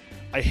Sundays.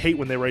 I hate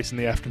when they race in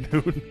the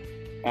afternoon.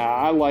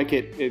 I like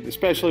it,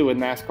 especially with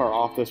NASCAR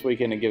off this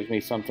weekend. It gives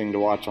me something to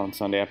watch on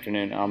Sunday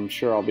afternoon. I'm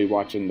sure I'll be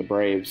watching the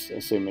Braves,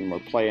 assuming we're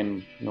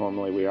playing.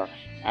 Normally we are.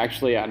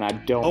 Actually, and I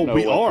don't know.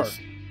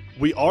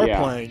 We are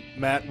playing,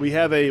 Matt. We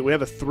have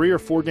a 3 or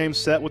 4 game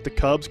set with the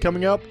Cubs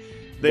coming up.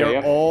 They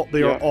are all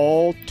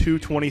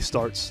 2:20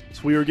 starts.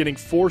 So we are getting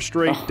 4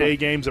 straight day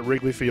games at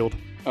Wrigley Field.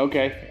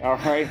 Okay, all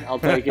right, I'll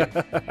take it.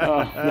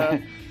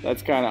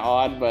 That's kind of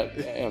odd, but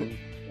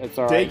it's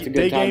all right.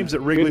 Day games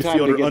at Wrigley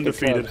Field are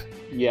undefeated.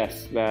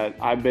 Yes, that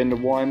I've been to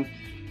one.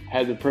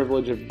 Had the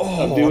privilege of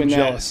doing that.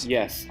 Jealous.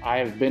 Yes, I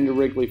have been to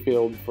Wrigley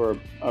Field for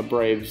a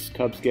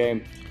Braves-Cubs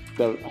game.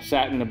 I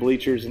sat in the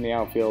bleachers in the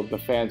outfield. The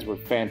fans were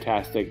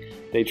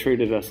fantastic. They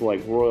treated us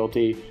like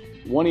royalty.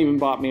 One even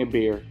bought me a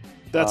beer.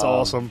 That's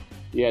awesome.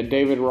 Yeah,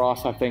 David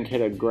Ross, I think,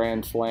 hit a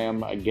grand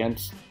slam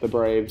against the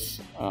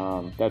Braves.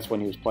 That's when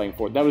he was playing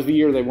for it. That was the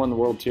year they won the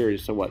World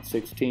Series. So,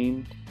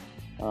 16?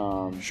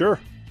 Sure.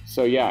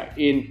 So, yeah,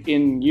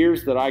 in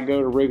years that I go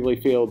to Wrigley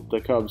Field,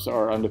 the Cubs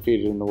are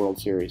undefeated in the World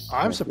Series.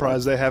 I'm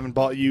surprised they haven't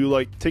bought you,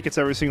 like, tickets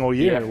every single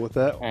year with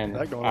that. And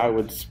that going I on.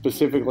 would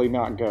specifically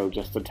not go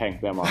just to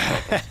tank them on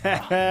purpose.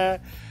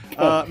 But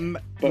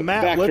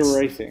Matt, back to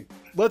racing.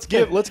 Let's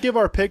give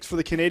our picks for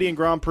the Canadian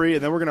Grand Prix,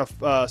 and then we're going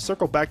to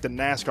circle back to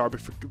NASCAR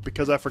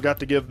because I forgot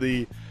to give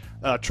the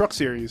Truck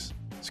Series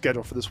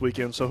schedule for this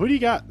weekend. So who do you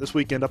got this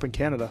weekend up in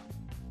Canada?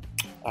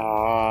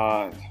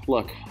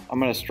 Look, I'm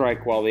going to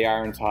strike while the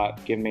iron's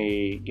hot. Give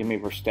me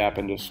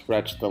Verstappen to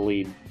stretch the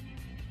lead.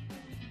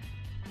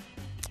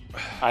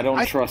 I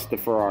don't trust the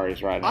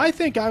Ferraris right now. I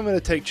think I'm going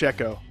to take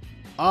Checo.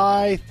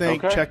 I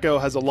think Checo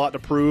has a lot to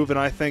prove, and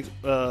I think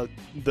the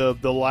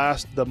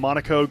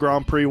Monaco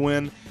Grand Prix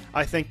win,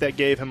 I think that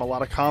gave him a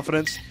lot of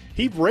confidence.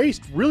 He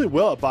raced really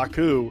well at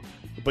Baku,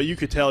 but you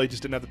could tell he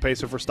just didn't have the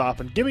pace of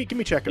Verstappen. Give me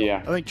Checo.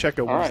 Yeah. I think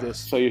Checo wins this.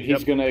 So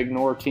he's going to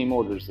ignore team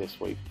orders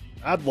this week.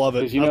 I'd love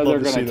it. Because they're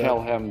going to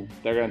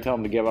tell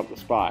him to give up the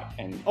spot.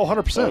 And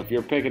 100%. So if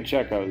you're picking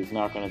Checo, he's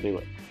not going to do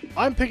it.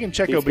 I'm picking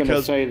Checo he's because he's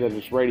going to say that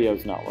his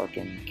radio's not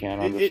working.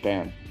 Can't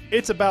understand.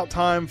 It's about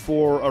time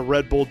for a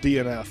Red Bull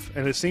DNF,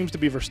 and it seems to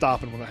be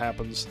Verstappen when it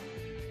happens.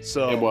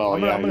 So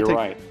you're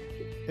right.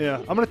 Yeah,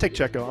 I'm going to take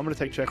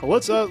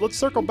Checo. Let's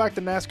circle back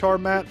to NASCAR,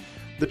 Matt.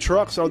 The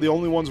trucks are the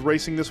only ones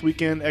racing this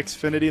weekend.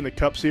 Xfinity and the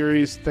Cup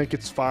Series think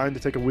it's fine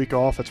to take a week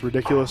off. That's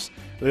ridiculous.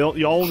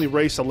 You only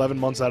race 11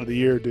 months out of the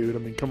year, dude. I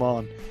mean, come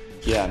on.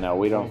 Yeah, no,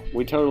 we don't.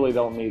 We totally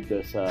don't need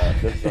this.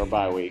 This is our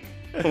bye week.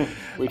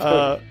 We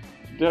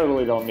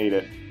totally don't need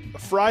it.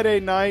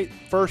 Friday night,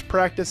 first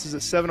practice is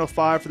at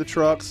 7:05 for the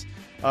trucks.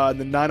 And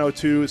then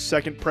 9:02 is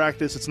second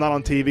practice. It's not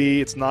on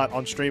TV. It's not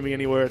on streaming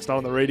anywhere. It's not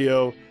on the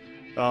radio.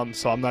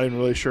 So I'm not even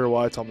really sure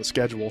why it's on the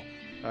schedule.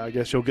 I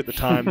guess you'll get the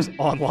times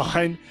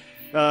online.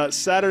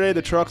 Saturday,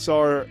 the trucks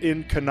are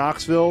in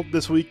Knoxville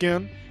this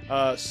weekend.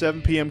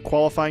 7 p.m.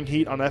 qualifying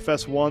heat on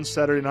FS1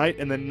 Saturday night.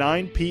 And then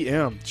 9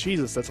 p.m.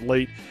 Jesus, that's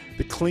late.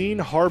 The Clean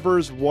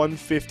Harbors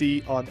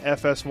 150 on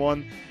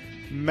FS1.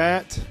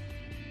 Matt,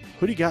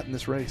 who do you got in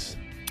this race?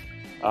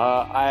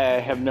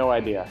 I have no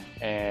idea,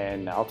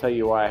 and I'll tell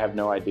you why I have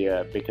no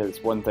idea,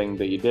 because one thing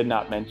that you did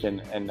not mention,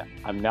 and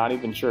I'm not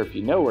even sure if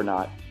you know or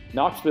not,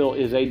 Knoxville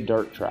is a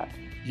dirt track.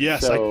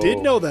 Yes, I did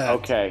know that.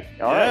 Okay,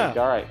 all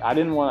right.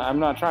 I'm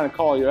not trying to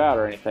call you out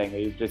or anything.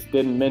 You just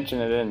didn't mention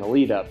it in the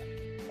lead-up.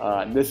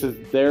 This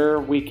is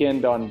their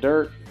weekend on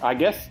dirt. I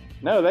guess,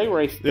 no, they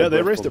raced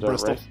they raced at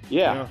Bristol.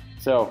 Yeah,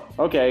 so,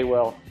 okay,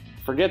 well,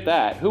 forget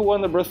that. Who won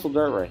the Bristol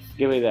dirt race?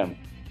 Give me them.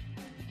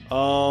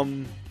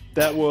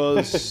 That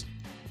was...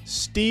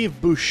 Steve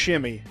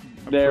Buscemi.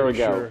 There we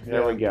go.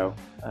 There we go.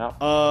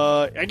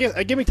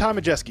 Give me Ty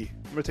Majeski.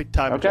 I'm going to take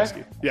Ty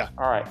Majeski. Yeah.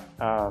 All right.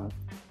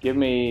 Give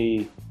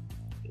me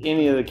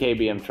any of the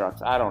KBM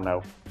trucks. I don't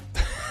know.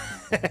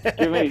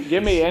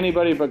 give me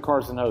anybody but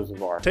Carson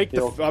Hocevar.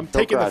 I'm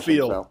taking the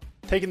field. Himself.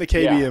 Taking the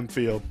KBM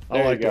field.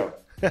 There you go.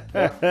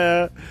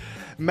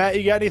 Matt,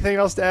 you got anything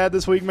else to add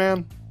this week,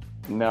 man?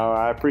 No,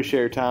 I appreciate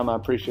your time. I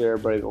appreciate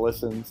everybody that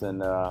listens, and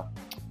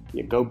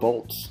go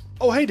Bolts.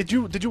 Oh, hey, did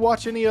you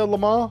watch any Le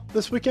Mans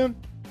this weekend?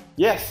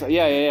 Yes,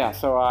 yeah.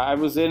 So I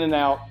was in and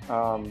out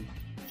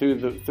through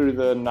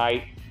the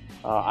night.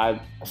 I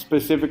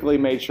specifically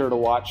made sure to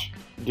watch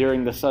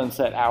during the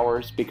sunset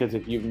hours, because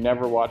if you've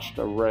never watched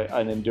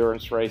an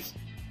endurance race,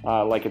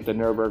 like at the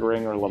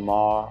Nürburgring or Le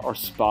Mans or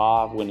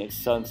Spa when it's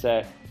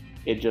sunset.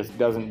 It just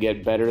doesn't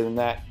get better than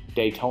that.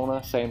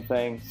 Daytona, same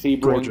thing.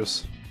 Sebring,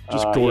 gorgeous,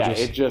 just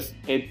gorgeous.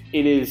 Yeah,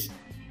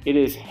 it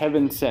is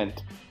heaven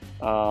sent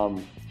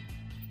to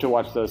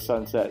watch those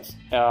sunsets.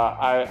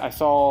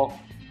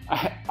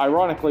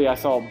 Ironically, I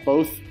saw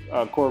both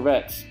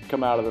Corvettes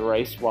come out of the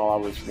race while I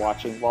was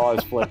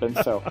flipping.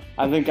 So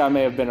I think I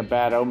may have been a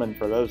bad omen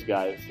for those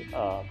guys.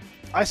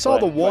 I saw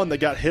the one that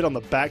got hit on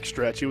the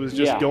backstretch. He was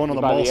just going on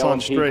the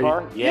Mulsanne straight.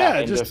 Car? Yeah,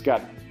 and just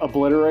got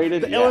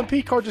obliterated. The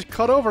LMP car just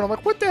cut over, and I'm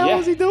like, what the hell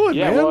is he doing,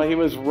 man? Yeah, well, he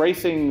was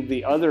racing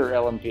the other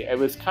LMP. It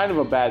was kind of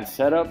a bad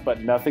setup,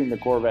 but nothing the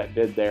Corvette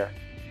did there.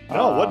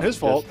 No, it wasn't his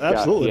fault.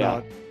 Absolutely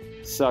not.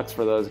 Sucks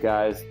for those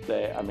guys.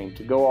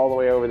 To go all the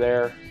way over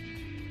there,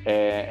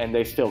 and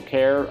they still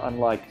care,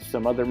 unlike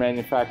some other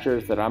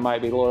manufacturers that I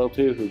might be loyal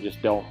to who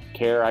just don't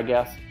care, I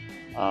guess.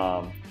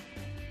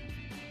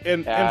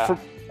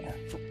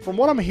 From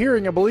what I'm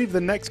hearing, I believe the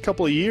next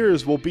couple of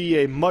years will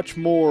be a much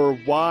more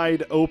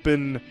wide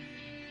open.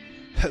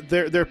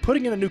 They're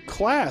putting in a new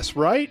class,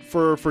 right,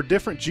 for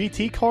different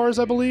GT cars,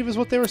 I believe, is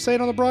what they were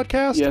saying on the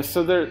broadcast. Yes,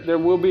 so there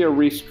will be a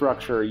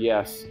restructure.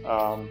 Yes,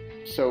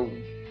 so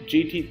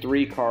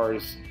GT3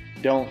 cars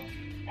don't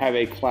have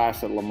a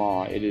class at Le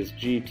Mans. It is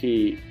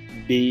GTE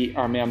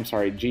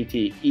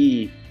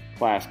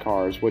class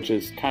cars, which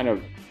is kind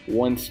of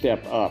one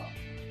step up.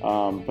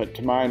 But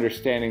to my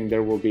understanding,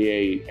 there will be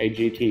a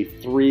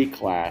GT3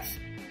 class,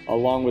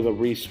 along with a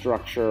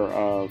restructure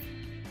of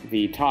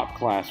the top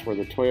class, where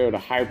the Toyota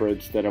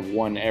hybrids that have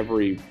won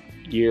every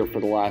year for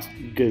the last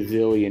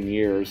gazillion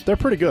years. They're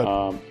pretty good.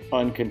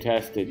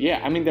 Uncontested. Yeah,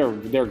 I mean,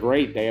 they're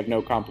great. They have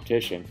no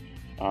competition.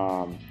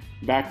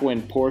 Back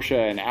when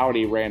Porsche and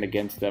Audi ran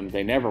against them,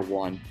 they never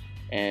won.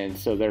 And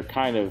so they're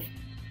kind of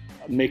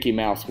Mickey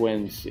Mouse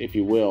wins, if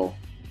you will,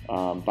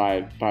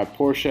 by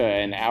Porsche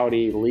and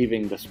Audi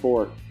leaving the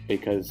sport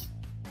because,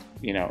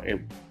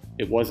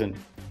 it wasn't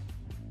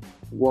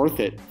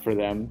worth it for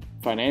them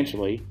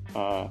financially.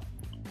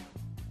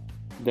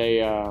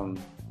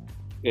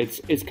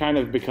 It's kind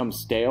of become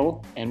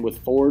stale, and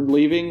with Ford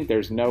leaving,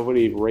 there's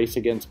nobody to race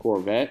against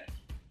Corvette.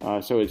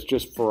 So it's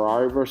just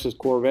Ferrari versus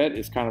Corvette.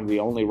 It's kind of the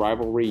only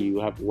rivalry you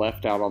have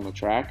left out on the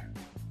track.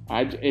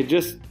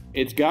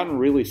 It's gotten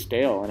really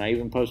stale, and I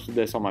even posted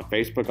this on my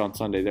Facebook on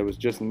Sunday. There was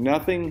just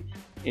nothing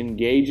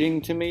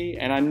engaging to me,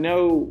 and I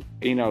know,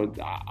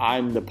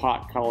 I'm the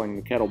pot calling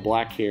the kettle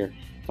black here,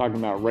 talking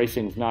about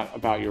racing's not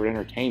about your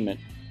entertainment,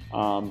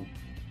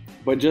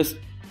 but just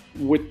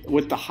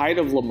with the height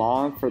of Le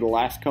Mans for the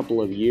last couple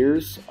of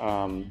years,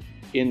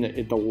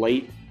 in the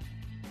late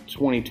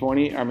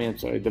 2020,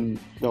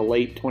 the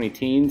late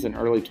 20-teens and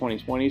early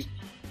 2020s,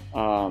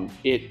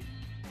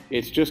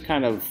 it's just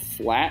kind of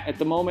flat at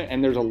the moment,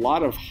 and there's a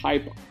lot of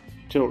hype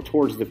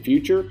towards the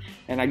future,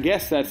 and I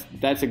guess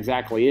that's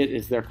exactly it.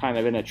 Is they're kind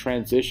of in a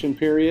transition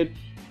period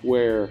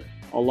where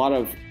a lot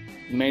of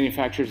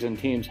manufacturers and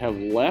teams have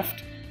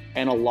left,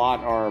 and a lot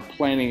are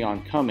planning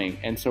on coming,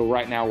 and so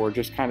right now we're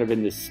just kind of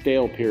in this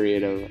stale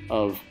period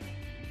of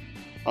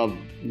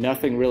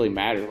nothing really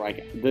mattered.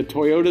 Like, the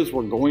Toyotas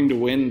were going to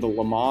win the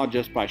Le Mans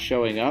just by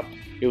showing up.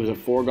 It was a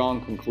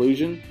foregone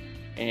conclusion,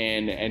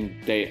 and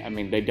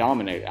they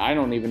dominated. I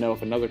don't even know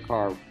if another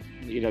car,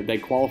 they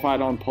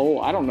qualified on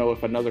pole. I don't know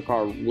if another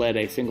car led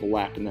a single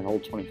lap in the whole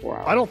 24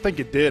 hours. I don't think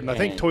it did, and I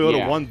think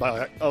Toyota won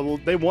by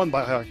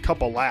a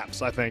couple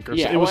laps, I think,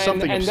 it was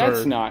something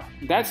absurd.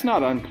 And that's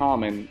not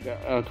uncommon.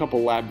 A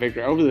couple lap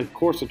victory over the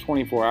course of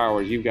 24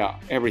 hours, you've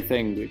got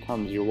everything that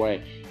comes your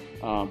way.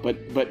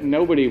 But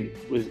nobody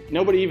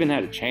even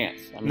had a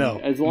chance. I mean,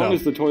 as long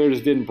as the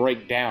Toyotas didn't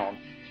break down,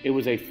 it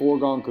was a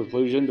foregone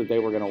conclusion that they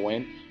were going to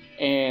win,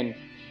 and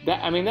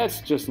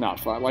that's just not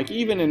fun. Like,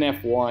 even in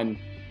F1,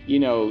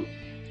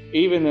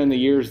 even in the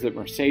years that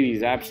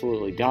Mercedes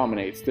absolutely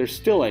dominates, there's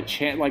still a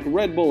chance. Like,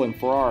 Red Bull and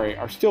Ferrari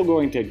are still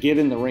going to get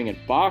in the ring and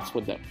box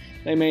with them.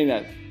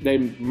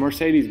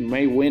 Mercedes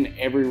may win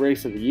every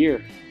race of the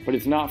year, but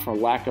it's not for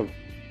lack of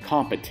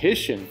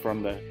competition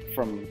from the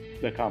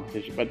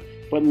competition.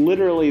 But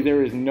literally,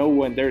 there is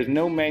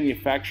no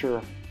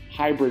manufacturer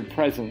hybrid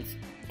presence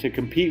to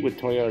compete with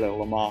Toyota at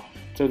Le Mans.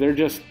 So they're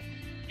just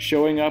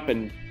showing up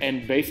and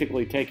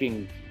basically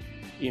taking,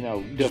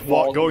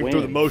 default going wins.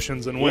 Through the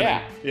motions and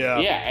winning.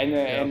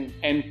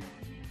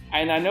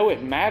 And I know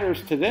it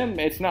matters to them.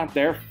 It's not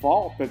their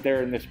fault that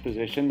they're in this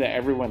position, that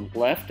everyone's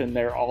left and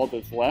they're all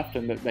that's left,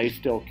 and that they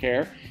still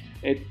care.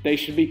 They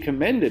should be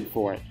commended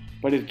for it.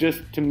 But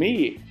to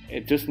me,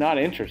 it's just not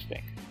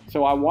interesting.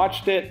 So I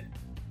watched it.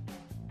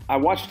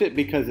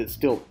 Because it's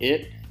still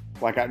it.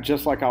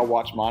 Just like I'll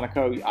watch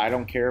Monaco. I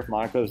don't care if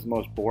Monaco is the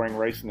most boring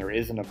race and there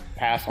isn't a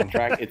pass on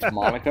track. It's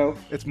Monaco.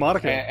 It's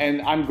Monaco.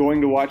 And I'm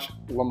going to watch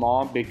Le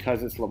Mans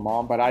because it's Le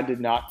Mans, but I did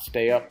not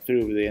stay up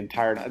through the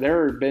entire.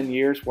 There have been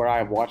years where I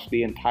have watched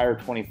the entire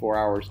 24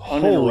 hours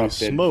uninterrupted. Holy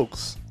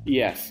smokes.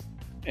 Yes.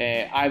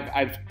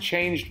 I've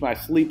changed my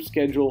sleep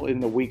schedule in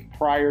the week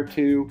prior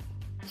to,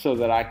 so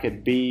that I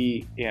could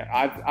be.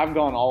 I've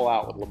gone all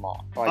out with Le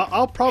Mans. Like,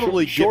 I'll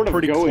probably short get of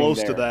pretty going close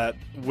there. to that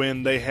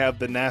when they have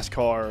the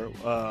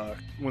NASCAR,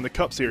 when the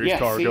Cup Series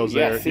car goes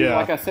yeah, there. See,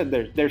 like I said,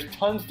 there's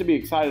tons to be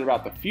excited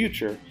about the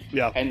future.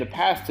 Yeah. And the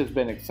past has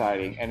been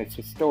exciting and it's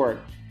historic.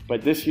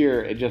 But this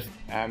year, it just,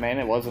 man,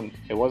 it wasn't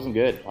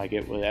good. Like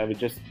it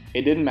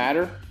didn't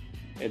matter.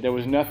 There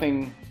was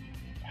nothing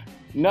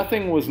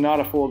was not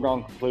a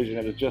foregone conclusion.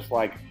 It was just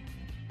like,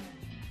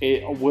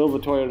 will the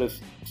Toyotas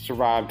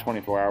survive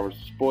 24 hours?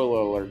 Spoiler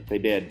alert, they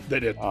did. They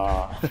did.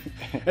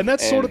 And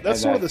that's sort of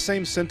the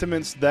same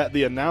sentiments that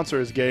the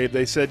announcers gave.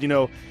 They said,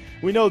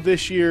 we know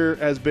this year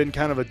has been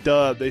kind of a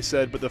dud, they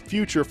said, but the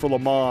future for Le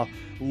Mans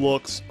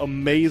looks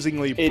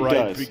amazingly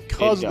bright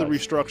because of the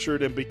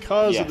restructured and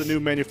because of the new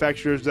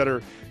manufacturers that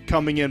are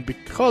coming in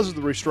because of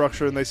the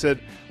restructure. And they said,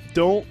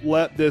 don't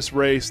let this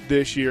race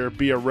this year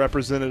be a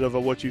representative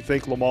of what you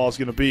think Le Mans is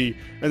going to be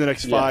in the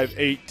next 5,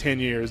 8, 10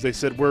 years. They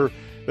said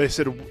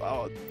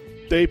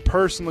they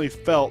personally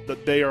felt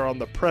that they are on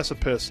the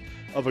precipice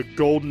of a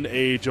golden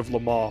age of Le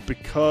Mans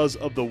because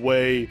of the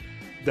way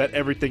that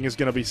everything is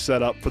going to be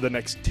set up for the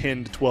next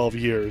 10 to 12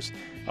 years.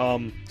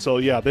 So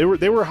yeah, they were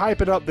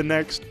hyping up the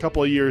next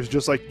couple of years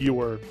just like you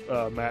were,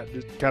 Matt.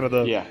 Just kind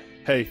of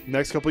hey,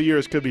 next couple of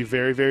years could be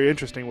very, very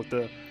interesting with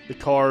the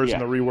cars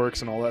and the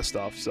reworks and all that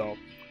stuff. So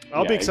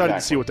I'll be excited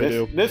to see what they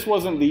do. This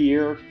wasn't the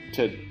year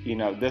to,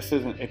 this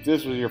isn't, if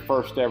this was your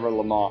first ever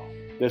Le Mans,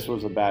 this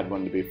was a bad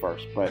one to be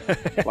first. But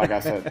like I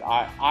said,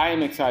 I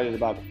am excited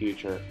about the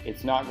future.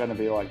 It's not going to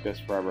be like this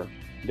forever.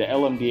 The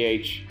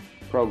LMDH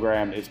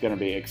program is going to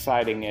be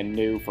exciting and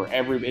new for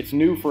it's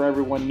new for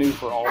everyone, new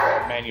for all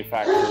the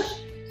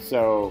manufacturers.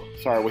 So,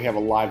 sorry, we have a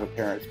live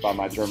appearance by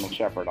my German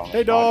Shepherd on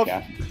this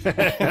podcast.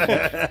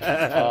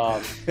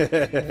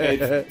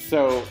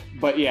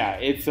 But yeah,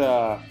 it's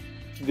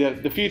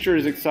the future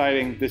is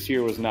exciting. This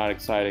year was not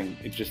exciting.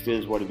 It just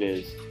is what it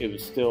is. It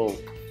was still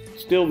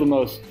the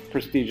most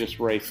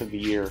prestigious race of the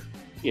year,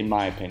 in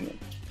my opinion.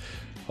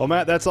 Well,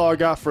 Matt, that's all I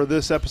got for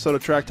this episode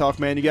of Track Talk,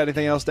 man. You got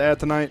anything else to add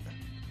tonight?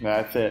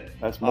 That's it.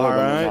 That's more all than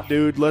right, enough.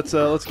 Dude. Let's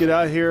get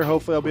out of here.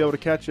 Hopefully, I'll be able to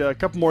catch a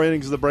couple more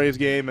innings of the Braves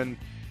game, and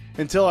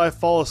until I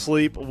fall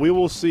asleep, we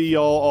will see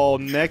y'all all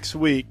next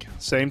week,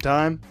 same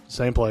time,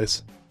 same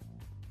place.